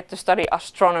stuff. I get to study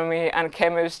astronomy and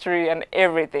chemistry and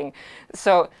everything.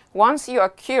 So once you are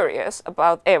curious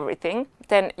about everything,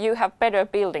 then you have better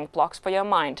building blocks for your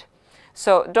mind.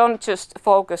 So don't just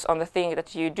focus on the thing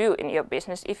that you do in your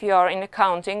business. If you are in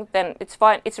accounting, then it's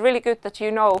fine. It's really good that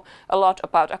you know a lot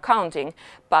about accounting.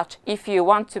 But if you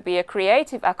want to be a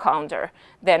creative accountant,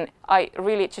 then I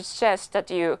really suggest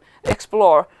that you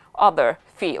explore other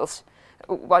fields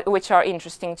which are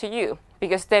interesting to you,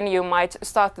 because then you might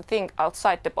start to think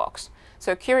outside the box.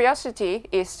 So curiosity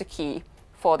is the key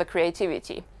for the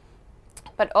creativity.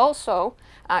 But also,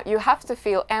 you have to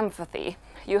feel empathy.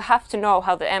 You have to know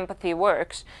how the empathy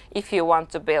works if you want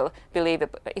to build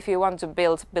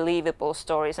believable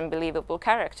stories and believable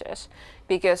characters.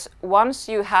 Because once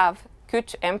you have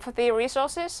good empathy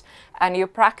resources and you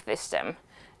practice them,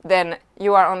 then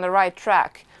you are on the right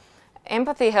track.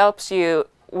 Empathy helps you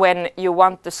when you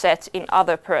want to set in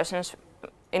other person's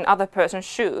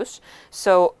shoes.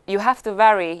 So you have to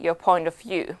vary your point of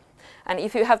view. And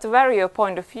if you have to vary your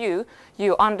point of view,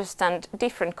 you understand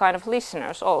different kind of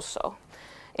listeners also.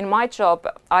 In my job,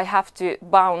 I have to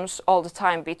bounce all the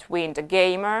time between the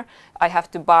gamer, I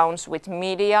have to bounce with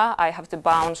media, I have to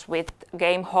bounce with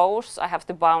game hosts, I have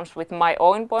to bounce with my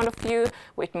own point of view,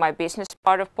 with my business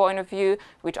part of point of view,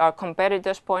 with our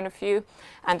competitors' point of view.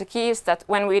 And the key is that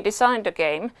when we design the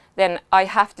game, then I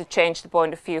have to change the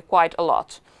point of view quite a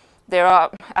lot. There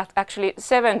are actually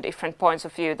 7 different points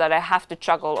of view that I have to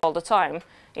juggle all the time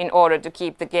in order to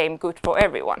keep the game good for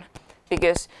everyone.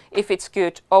 Because if it's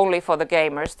good only for the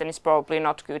gamers, then it's probably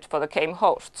not good for the game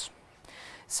hosts.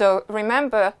 So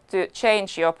remember to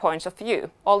change your points of view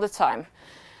all the time.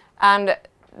 And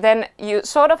then you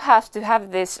sort of have to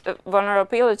have this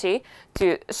vulnerability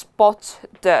to spot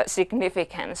the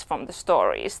significance from the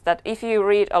stories. That if you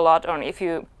read a lot or if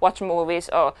you watch movies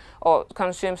or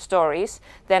consume stories,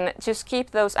 then just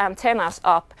keep those antennas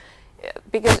up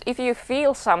because if you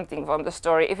feel something from the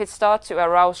story, if it starts to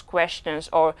arouse questions,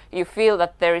 or you feel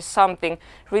that there is something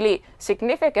really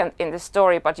significant in the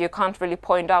story but you can't really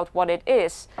point out what it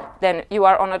is, then you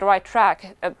are on the right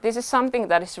track. This is something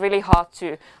that is really hard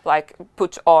to like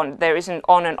put on. There is an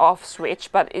on and off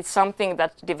switch, but it's something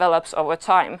that develops over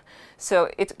time.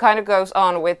 So it kind of goes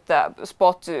on with the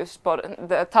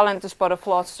the talent to spot a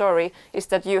flawed story, is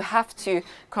that you have to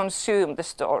consume the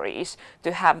stories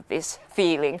to have this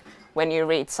feeling when you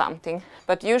read something.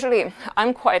 But usually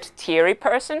I'm quite a teary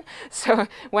person, so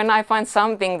when I find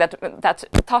something that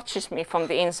touches me from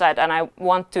the inside and I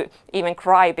want to even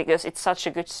cry because it's such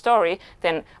a good story,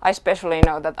 then I especially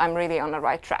know that I'm really on the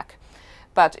right track.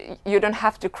 But you don't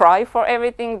have to cry for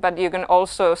everything, but you can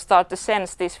also start to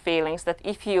sense these feelings, that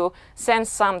if you sense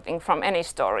something from any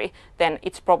story, then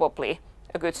it's probably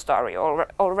a good story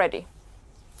already.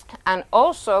 And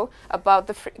also about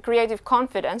the creative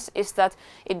confidence is that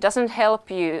it doesn't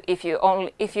help you if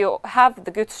you have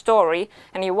the good story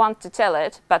and you want to tell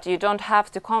it, but you don't have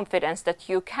the confidence that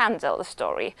you can tell the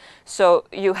story. So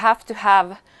you have to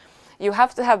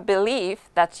have belief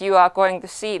that you are going to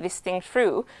see this thing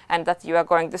through and that you are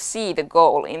going to see the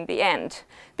goal in the end.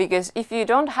 Because if you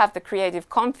don't have the creative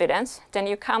confidence, then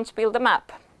you can't build a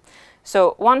map.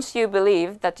 So once you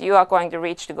believe that you are going to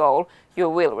reach the goal, you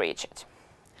will reach it.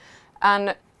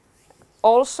 And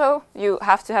also you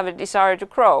have to have a desire to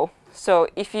grow. So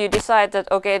if you decide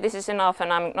that, okay, this is enough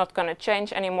and I'm not going to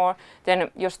change anymore,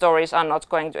 then your stories are not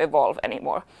going to evolve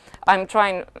anymore. I'm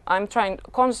trying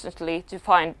constantly to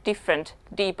find different,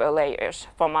 deeper layers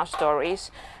from our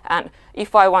stories. And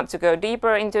if I want to go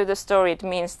deeper into the story, it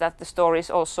means that the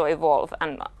stories also evolve,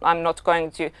 and I'm not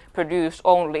going to produce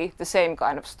only the same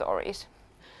kind of stories.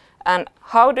 And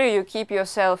how do you keep your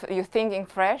thinking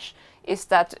fresh? Is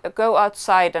that go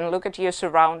outside and look at your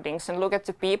surroundings and look at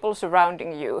the people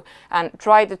surrounding you and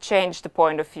try to change the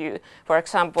point of view. For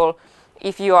example,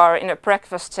 if you are in a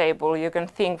breakfast table, you can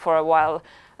think for a while,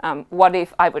 what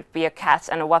if I would be a cat,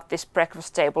 and what this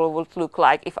breakfast table would look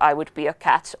like if I would be a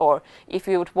cat. Or if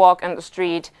you would walk on the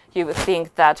street, you would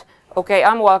think that, okay,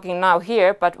 I'm walking now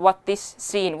here, but what this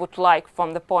scene would like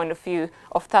from the point of view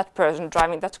of that person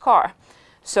driving that car.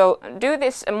 So do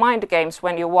this mind games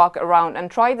when you walk around and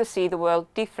try to see the world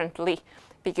differently,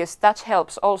 because that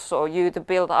helps also you to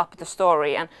build up the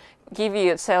story and give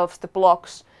yourself the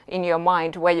blocks in your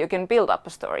mind where you can build up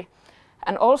a story.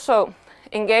 And also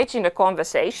engage in a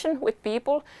conversation with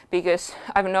people, because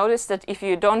I've noticed that if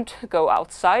you don't go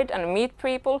outside and meet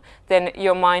people, then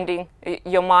your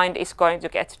mind is going to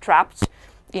get trapped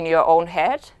in your own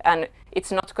head, and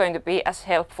it's not going to be as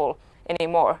helpful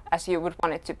anymore as you would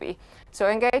want it to be. So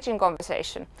engage in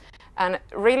conversation. And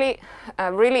really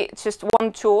just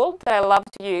one tool that I love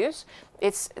to use,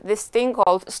 it's this thing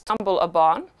called Stumble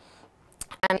Upon,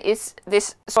 and it's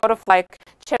this sort of like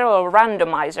general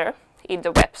randomizer in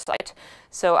the website.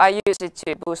 So I use it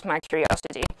to boost my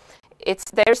curiosity.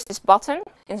 There's this button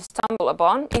in Stumble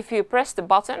Upon. If you press the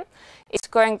button, it's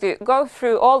going to go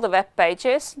through all the web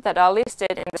pages that are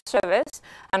listed in the service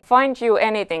and find you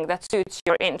anything that suits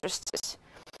your interests.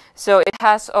 So it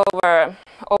has over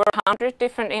 100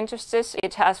 different interests.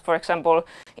 It has, for example,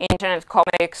 internet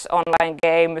comics, online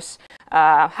games,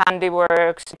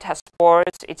 handiworks, it has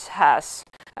sports, it has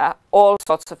all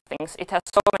sorts of things. It has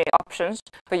so many options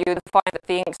for you to find the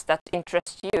things that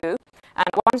interest you. And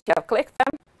once you have clicked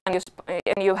them,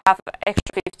 and you have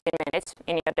extra 15 minutes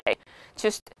in your day,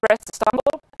 just press the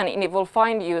stumble and it will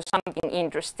find you something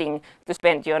interesting to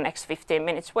spend your next 15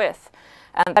 minutes with.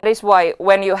 And that is why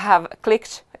when you have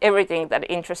clicked everything that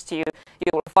interests you, you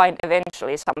will find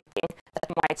eventually something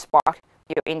that might spark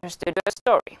your interest in the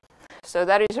story. So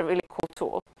that is a really cool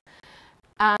tool.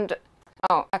 And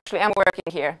oh, actually I'm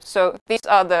working here. So these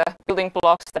are the building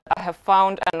blocks that I have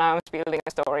found, and now I'm building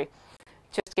a story.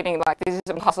 Just kidding, like this is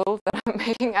a puzzle that I'm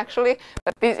making actually,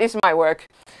 but this is my work.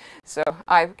 So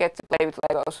I get to play with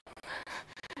Legos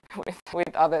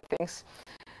with other things.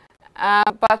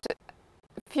 But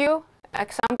a few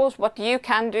examples what you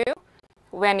can do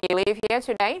when you leave here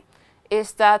today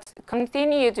is that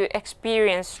continue to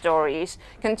experience stories,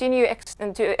 continue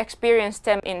to experience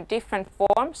them in different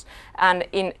forms and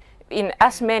in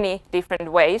as many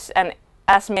different ways and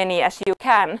as many as you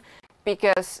can,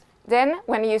 because then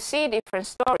when you see different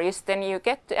stories, then you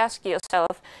get to ask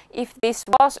yourself if this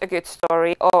was a good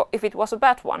story or if it was a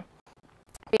bad one.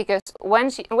 Because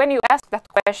when you ask that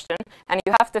question and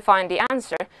you have to find the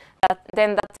answer,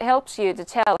 then that helps you to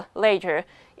tell later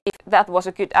if that was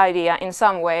a good idea in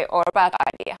some way or a bad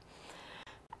idea.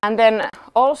 And then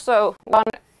also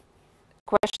one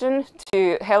question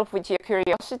to help with your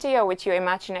curiosity or with your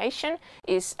imagination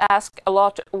is ask a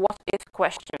lot what if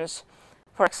questions.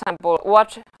 For example,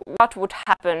 what would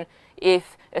happen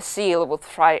if a seal would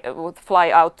fly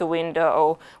out the window,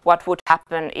 or what would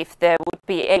happen if there would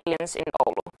be aliens in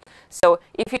Oulu? So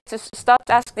if you just start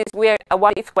to ask these weird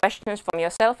what if questions from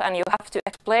yourself, and you have to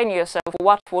explain yourself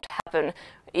what would happen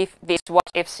if these what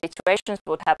if situations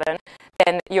would happen,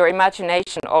 then your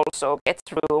imagination also gets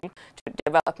room to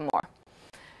develop more.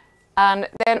 And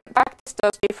then practice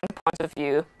those different points of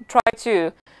view. Try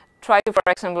to,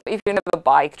 for example, if you never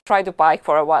bike, try to bike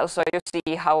for a while so you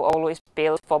see how Oulu is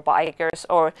built for bikers.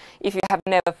 Or if you have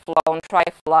never flown, try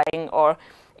flying. Or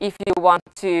if you want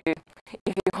to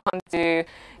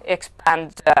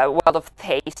expand the world of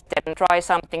taste, then try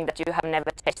something that you have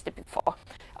never tasted before.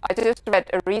 I just read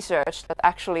a research that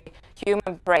actually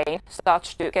human brain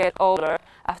starts to get older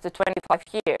after 25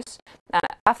 years. And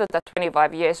after that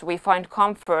 25 years, we find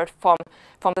comfort from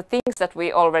the things that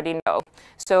we already know.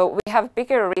 So we have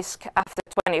bigger risk after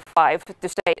 25 to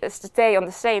stay on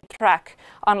the same track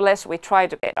unless we try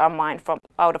to get our mind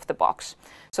out of the box.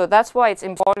 So that's why it's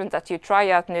important that you try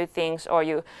out new things, or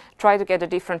you try to get a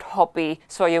different hobby,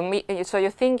 so your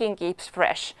thinking keeps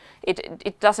fresh.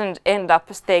 It doesn't end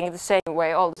up staying the same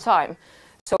way all the time.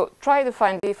 So try to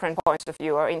find different points of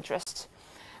view or interests.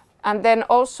 And then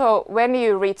also, when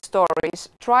you read stories,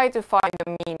 try to find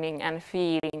the meaning and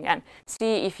feeling and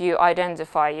see if you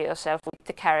identify yourself with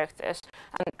the characters.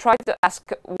 And try to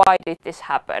ask, why did this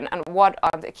happen? And what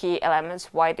are the key elements?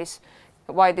 Why this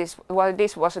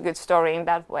was a good story in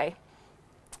that way?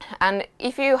 And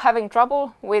if you're having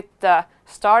trouble with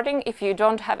starting, if you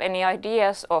don't have any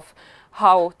ideas of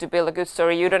how to build a good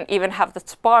story, you don't even have the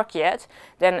spark yet,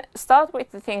 then start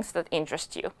with the things that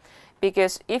interest you.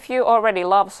 Because if you already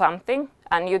love something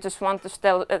and you just want to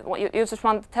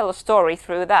tell a story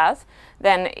through that,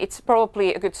 then it's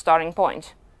probably a good starting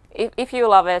point. If you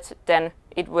love it, then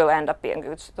it will end up being a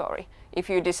good story if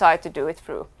you decide to do it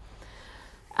through.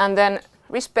 And then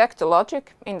respect the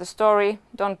logic in the story,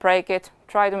 don't break it,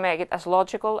 try to make it as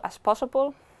logical as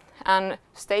possible, and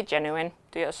stay genuine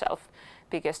to yourself,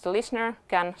 because the listener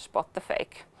can spot the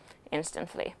fake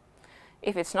instantly.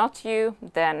 If it's not you,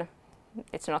 then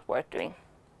it's not worth doing.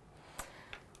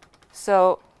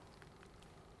 So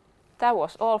that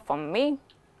was all from me.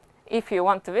 If you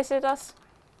want to visit us,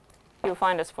 you'll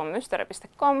find us from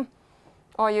mysteri.com,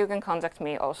 or you can contact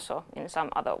me also in some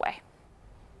other way.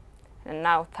 And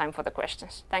now time for the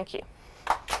questions. Thank you.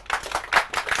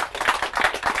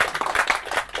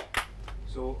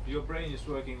 So your brain is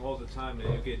working all the time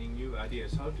and you're getting new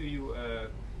ideas. How do you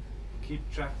keep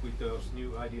track with those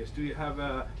new ideas? Do you have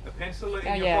a pencil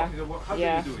in your pocket? Or how do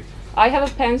you do it? I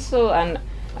have a pencil, and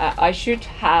I should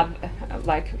have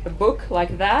like a book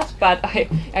like that, but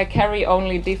I carry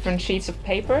only different sheets of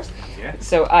papers. Yeah.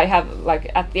 So I have,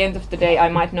 like, at the end of the day, I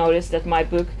might notice that my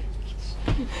book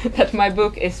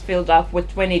is filled up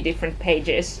with 20 different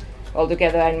pages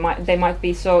altogether, and they might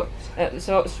be so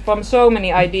from so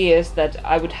many ideas that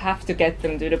I would have to get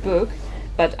them to the book.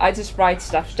 But I just write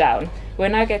stuff down.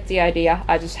 When I get the idea,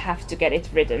 I just have to get it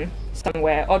written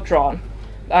somewhere or drawn.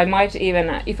 I might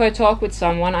even, if I talk with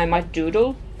someone, I might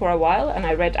doodle for a while, and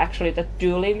I read actually that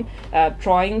doodling,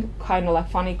 drawing kind of like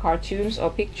funny cartoons or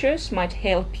pictures might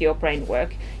help your brain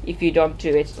work if you don't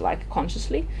do it like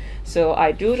consciously. So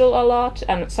I doodle a lot,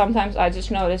 and sometimes I just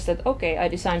notice that, okay, I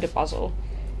designed a puzzle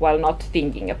while not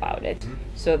thinking about it.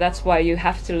 So that's why you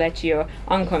have to let your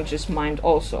unconscious mind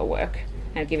also work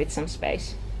and give it some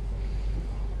space.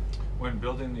 When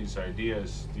building these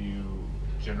ideas, do you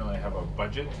generally have a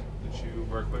budget that you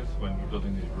work with when you're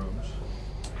building these rooms?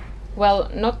 Well,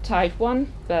 not tight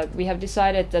one, but we have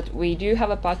decided that we do have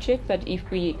a budget, but if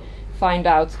we find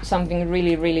out something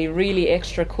really, really, really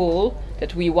extra cool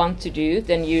that we want to do,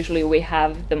 then usually we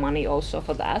have the money also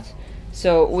for that.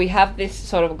 So we have this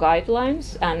sort of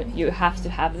guidelines, and you have to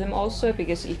have them also,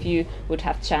 because if you would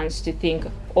have chance to think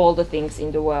all the things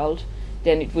in the world,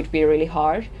 then it would be really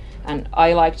hard. And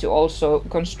I like to also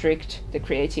constrict the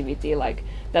creativity. Like,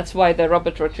 that's why the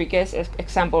Robert Rodriguez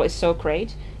example is so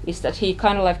great, is that he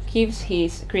kind of like gives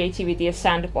his creativity a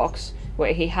sandbox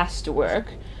where he has to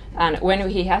work. And when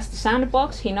he has the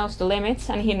sandbox, he knows the limits,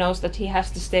 and he knows that he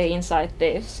has to stay inside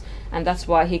this, and that's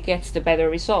why he gets the better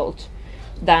result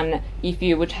than if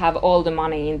you would have all the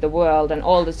money in the world and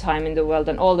all the time in the world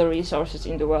and all the resources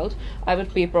in the world. I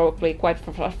would be probably quite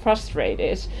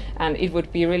frustrated, and it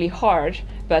would be really hard.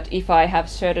 But if I have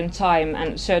certain time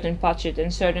and certain budget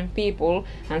and certain people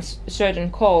and certain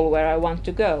goal where I want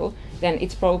to go, then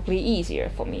it's probably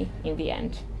easier for me in the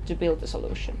end to build a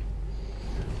solution.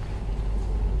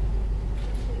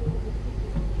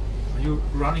 you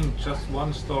running just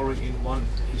one story in one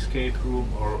escape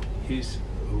room, or is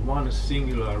one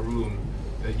singular room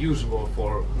usable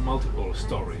for multiple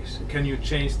stories? Can you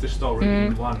change the story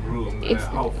in one room?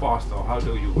 How fast or how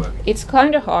do you work? It's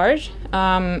kind of hard.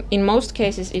 In most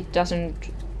cases it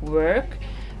doesn't work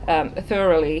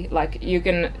thoroughly. Like, you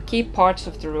can keep parts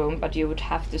of the room, but you would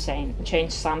have to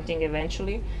change something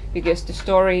eventually, because the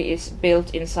story is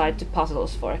built inside the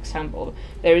puzzles. For example,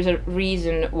 there is a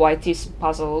reason why this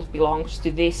puzzle belongs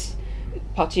to this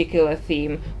particular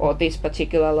theme or this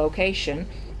particular location.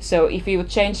 So if you would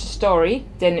change the story,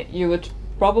 then you would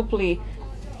probably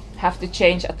have to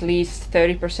change at least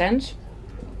 30%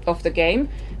 of the game.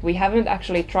 We haven't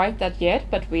actually tried that yet,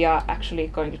 but we are actually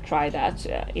going to try that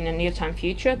in a near time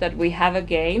future, that we have a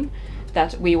game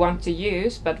that we want to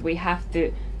use, but we have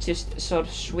to just sort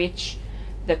of switch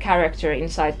the character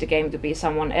inside the game to be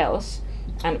someone else.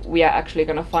 And we are actually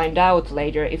going to find out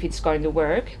later if it's going to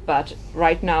work, but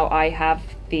right now I have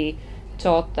the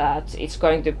thought that it's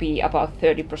going to be about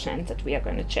 30% that we are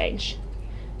going to change.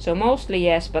 So mostly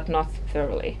yes, but not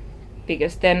thoroughly.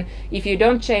 Because then if you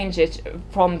don't change it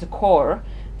from the core,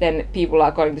 then people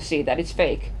are going to see that it's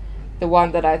fake. The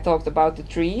one that I talked about, the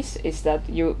trees, is that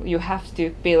you have to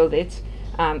build it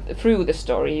through the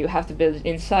story. You have to build it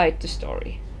inside the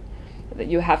story.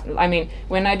 You have, I mean,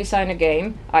 when I design a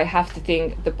game, I have to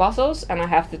think the puzzles and I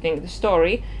have to think the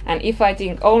story. And if I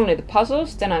think only the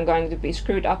puzzles, then I'm going to be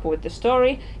screwed up with the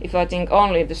story. If I think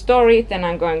only the story, then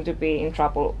I'm going to be in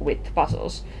trouble with the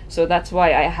puzzles. So that's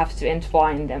why I have to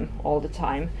entwine them all the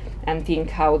time and think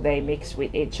how they mix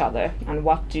with each other and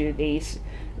what do these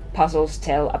puzzles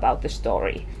tell about the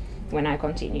story when I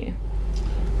continue.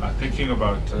 Thinking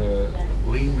about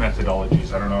lean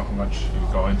methodologies, I don't know how much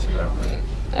you go into that. But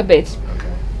a bit.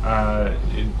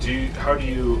 Okay. How do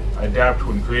you adapt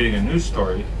when creating a new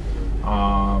story?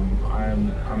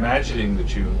 I'm imagining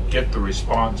that you get the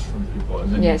response from people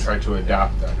and then yes. you try to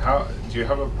adapt that. How do you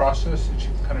have a process that you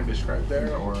kind of describe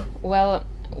there, or? Well,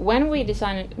 when we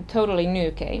design a totally new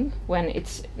game, when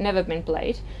it's never been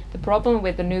played, the problem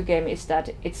with the new game is that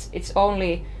it's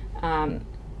only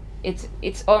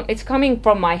it's coming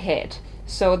from my head.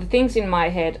 So the things in my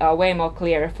head are way more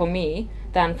clear for me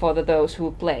than for those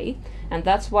who play. And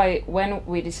that's why when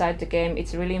we decide the game,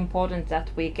 it's really important that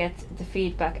we get the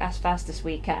feedback as fast as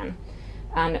we can.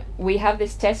 And we have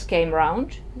this test game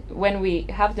round. When we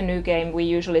have the new game, we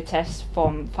usually test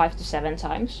from 5 to 7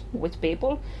 times with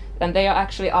people. And they are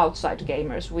actually outside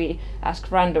gamers. We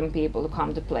ask random people to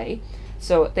come to play.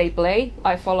 So they play,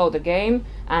 I follow the game,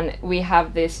 and we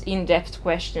have this in-depth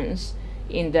questions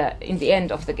in the end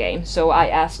of the game. So I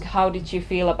ask, how did you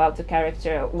feel about the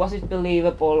character? Was it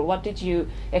believable? What did you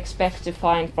expect to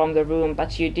find from the room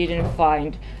but you didn't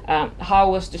find?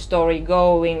 How was the story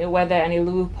going? Were there any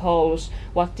loopholes?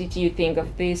 What did you think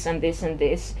of this and this and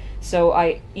this? So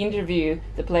I interview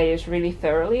the players really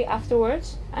thoroughly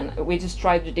afterwards, and we just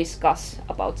try to discuss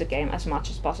about the game as much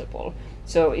as possible.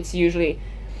 So it's usually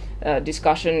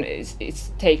discussion it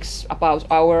takes about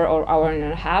hour or hour and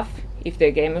a half if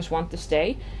the gamers want to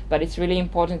stay, but it's really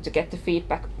important to get the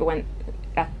feedback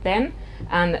then.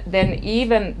 And then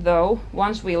even though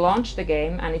once we launch the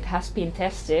game and it has been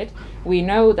tested, we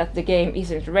know that the game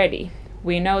isn't ready.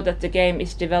 We know that the game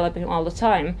is developing all the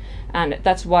time, and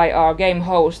that's why our game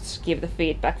hosts give the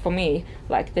feedback for me.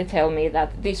 Like, they tell me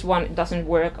that this one doesn't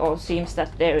work, or seems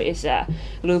that there is a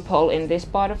loophole in this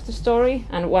part of the story.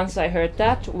 And once I heard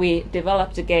that, we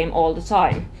develop the game all the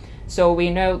time. So we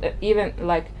know that even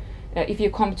like if you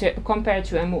compare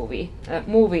to a movie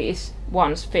is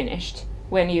once finished.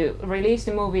 When you release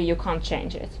the movie, you can't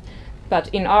change it. But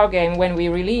in our game, when we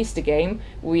release the game,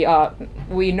 we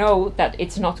know that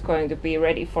it's not going to be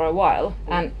ready for a while.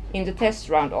 And in the test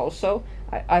round also,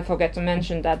 I forgot to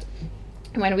mention that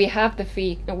when we have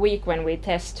the week when we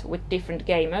test with different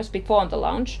gamers before the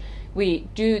launch, we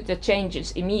do the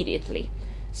changes immediately.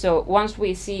 So once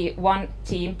we see one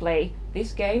team play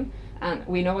this game and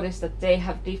we notice that they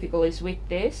have difficulties with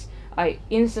this, I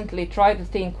instantly try to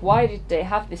think, why did they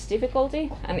have this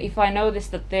difficulty? And if I notice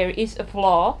that there is a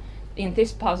flaw in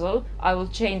this puzzle, I will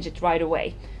change it right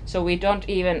away. So we don't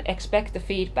even expect the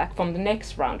feedback from the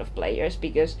next round of players,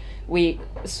 because we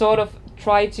sort of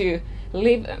try to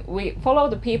we follow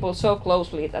the people so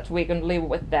closely that we can live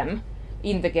with them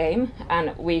in the game,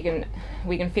 and we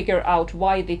can figure out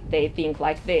why did they think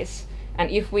like this.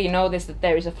 And if we notice that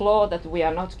there is a flaw, that we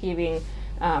are not giving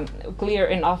clear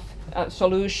enough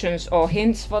solutions or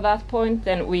hints for that point,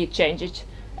 then we change it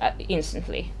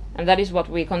instantly. And that is what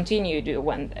we continue to do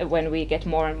when we get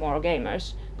more and more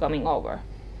gamers coming over.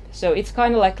 So it's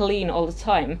kind of like lean all the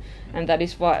time, and that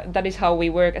is how we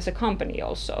work as a company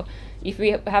also. If we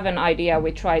have an idea,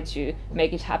 we try to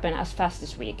make it happen as fast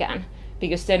as we can,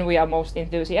 because then we are most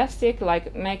enthusiastic,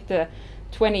 like make the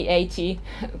 2080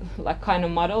 like kind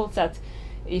of model that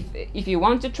if you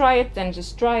want to try it, then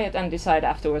just try it and decide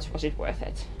afterwards was it worth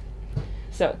it.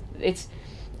 So it's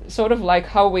sort of like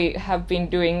how we have been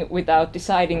doing without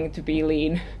deciding to be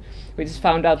lean. We just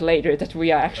found out later that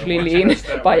we are actually lean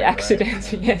by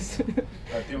accident. Right? Yes.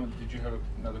 Timo, did you have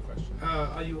another question?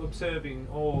 Are you observing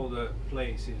all the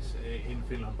places in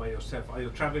Finland by yourself? Are you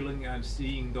traveling and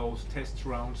seeing those test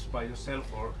rounds by yourself,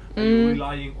 or are you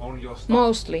relying on your staff?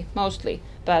 Mostly.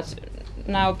 But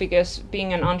now, because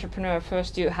being an entrepreneur,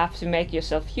 first you have to make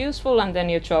yourself useful, and then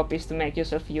your job is to make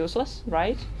yourself useless,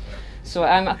 right? So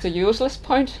I'm at the useless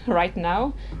point right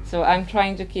now. So I'm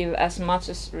trying to give as much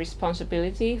as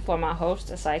responsibility for my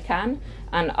host as I can.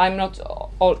 And I'm not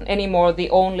anymore the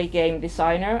only game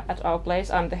designer at our place.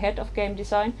 I'm the head of game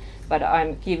design, but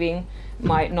I'm giving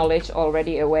my knowledge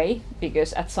already away,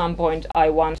 because at some point I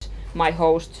want my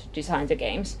host to design the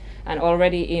games. And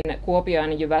already in Kuopio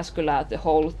and Jyväskylä, the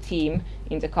whole team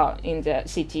in the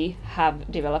city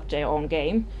have developed their own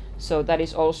game. So that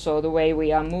is also the way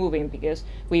we are moving, because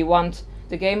we want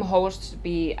the game hosts to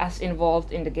be as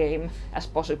involved in the game as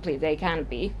possibly they can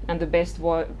be. And the best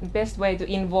way to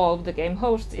involve the game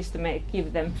hosts is to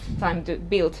give them time to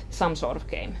build some sort of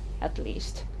game, at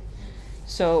least.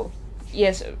 So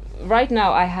yes, right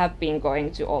now I have been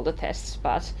going to all the tests,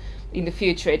 but in the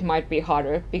future it might be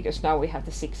harder, because now we have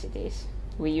the 6 cities.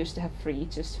 We used to have 3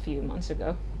 just a few months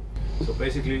ago. So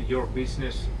basically your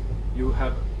business, you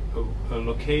have a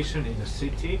location in a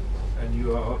city, and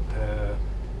you are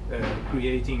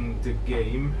creating the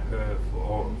game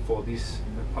for this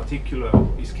particular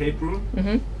escape room,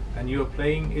 and you are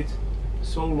playing it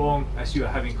so long as you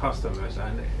are having customers.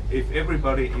 And if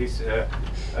everybody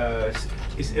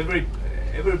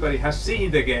everybody has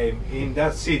seen the game in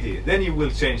that city, then you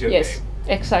will change your game. Yes,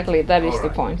 exactly. That is the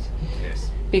point.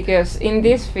 Yes. Because in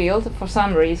this field, for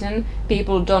some reason,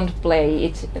 people don't play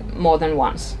it more than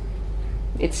once.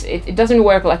 It doesn't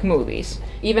work like movies.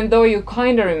 Even though you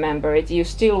kind of remember it, you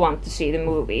still want to see the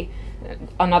movie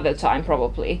another time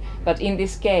probably. But in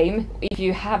this game, if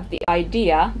you have the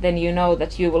idea, then you know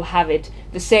that you will have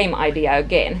the same idea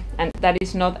again. And that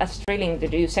is not as thrilling to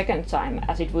do second time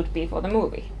as it would be for the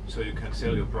movie. So you can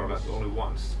sell your product only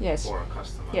once for a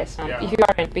customer. Yes, if you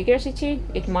are in a bigger city,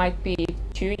 it might be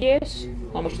 2 years,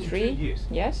 almost 3. 2 years.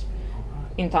 Yes.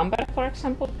 In Tampere, for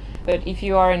example. But if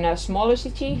you are in a smaller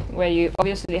city where you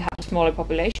obviously have a smaller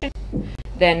population,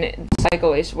 then the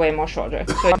cycle is way more shorter.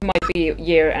 So it might be a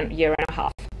year and a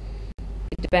half.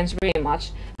 It depends really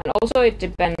much. And also it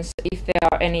depends if there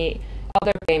are any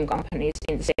other game companies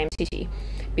in the same city.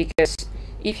 Because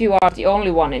if you are the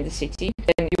only one in the city,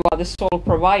 then you are the sole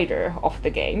provider of the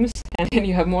games, and then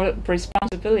you have more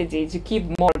responsibility to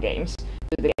give more games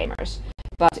to the gamers.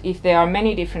 But if there are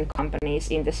many different companies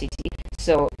in the city,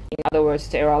 so in other words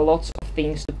there are lots of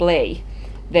things to play,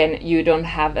 then you don't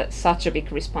have such a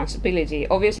big responsibility.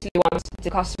 Obviously you want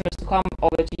the customers to come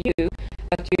over to you,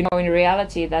 but you know in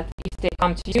reality that if they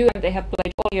come to you and they have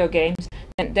played all your games,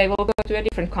 then they will go to a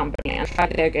different company and try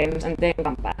their games and then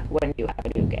come back when you have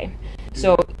a new game.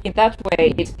 So in that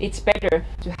way it's better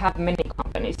to have many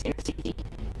companies in the city,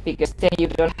 because then you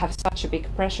don't have such a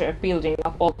big pressure building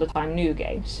up all the time new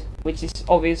games, which is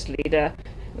obviously the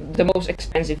most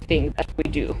expensive thing that we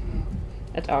do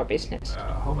at our business.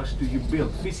 How much do you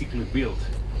physically build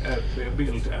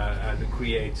and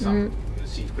create some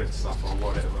secret stuff or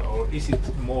whatever, or is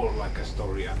it more like a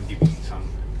story and giving some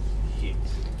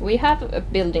hints? We have a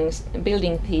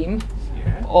building team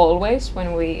always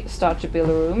when we start to build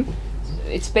a room.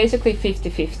 It's basically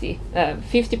 50-50.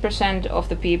 50% of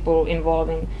the people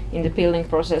involving in the building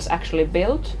process actually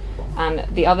build, and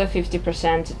the other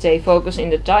 50% they focus in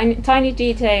the tiny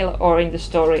detail or in the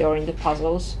story or in the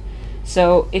puzzles.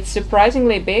 So it's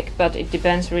surprisingly big, but it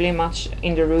depends really much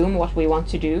in the room what we want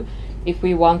to do. If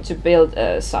we want to build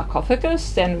a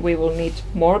sarcophagus, then we will need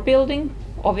more building,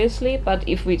 obviously, but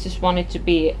if we just want it to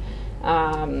be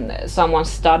someone's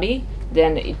study,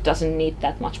 then it doesn't need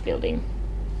that much building.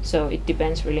 So it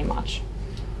depends really much.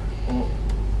 Well,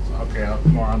 okay,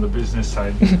 more on the business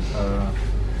side.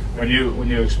 When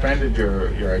you expanded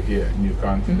your idea and you've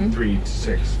gone from 3 to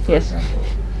 6, for example,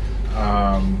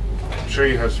 I'm sure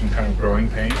you have some kind of growing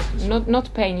pains.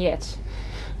 Not pain yet.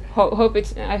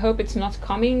 I hope it's not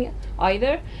coming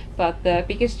either. But the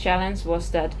biggest challenge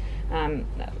was that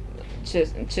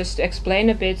just to explain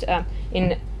a bit.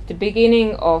 In the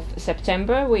beginning of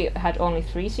September we had only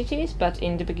 3 cities, but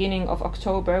in the beginning of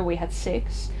October we had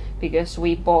 6, because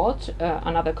we bought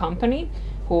another company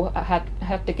who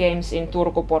had the games in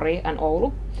Turku, Pori and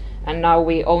Oulu. And now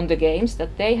we own the games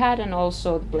that they had and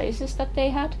also the places that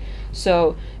they had.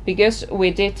 So because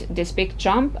we did this big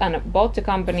jump and bought the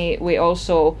company, we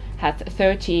also had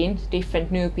 13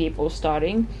 different new people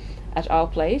starting at our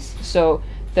place. So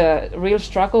the real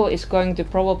struggle is going to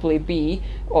probably be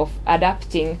of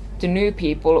adapting the new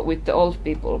people with the old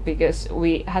people, because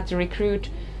we had to recruit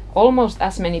almost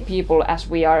as many people as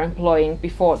we are employing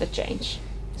before the change.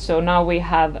 So now we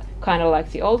have kind of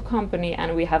like the old company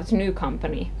and we have the new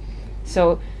company.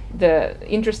 So the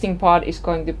interesting part is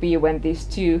going to be when these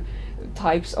two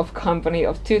types of company,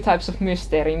 of two types of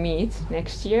mystery meet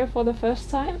next year for the first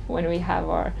time, when we have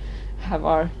our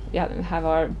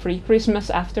pre-Christmas,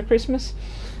 after Christmas.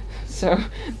 So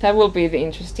that will be the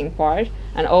interesting part.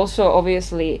 And also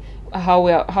obviously how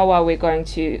are we going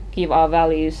to give our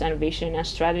values and vision and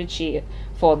strategy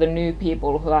for the new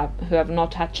people who have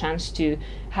not had chance to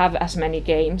have as many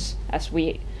games as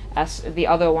the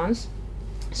other ones.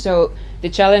 So the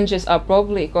challenges are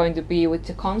probably going to be with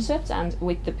the concepts and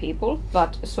with the people,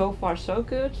 but so far so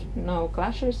good. No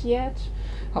clashes yet.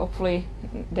 Hopefully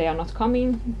they are not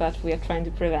coming, but we are trying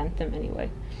to prevent them anyway.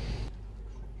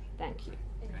 Thank you.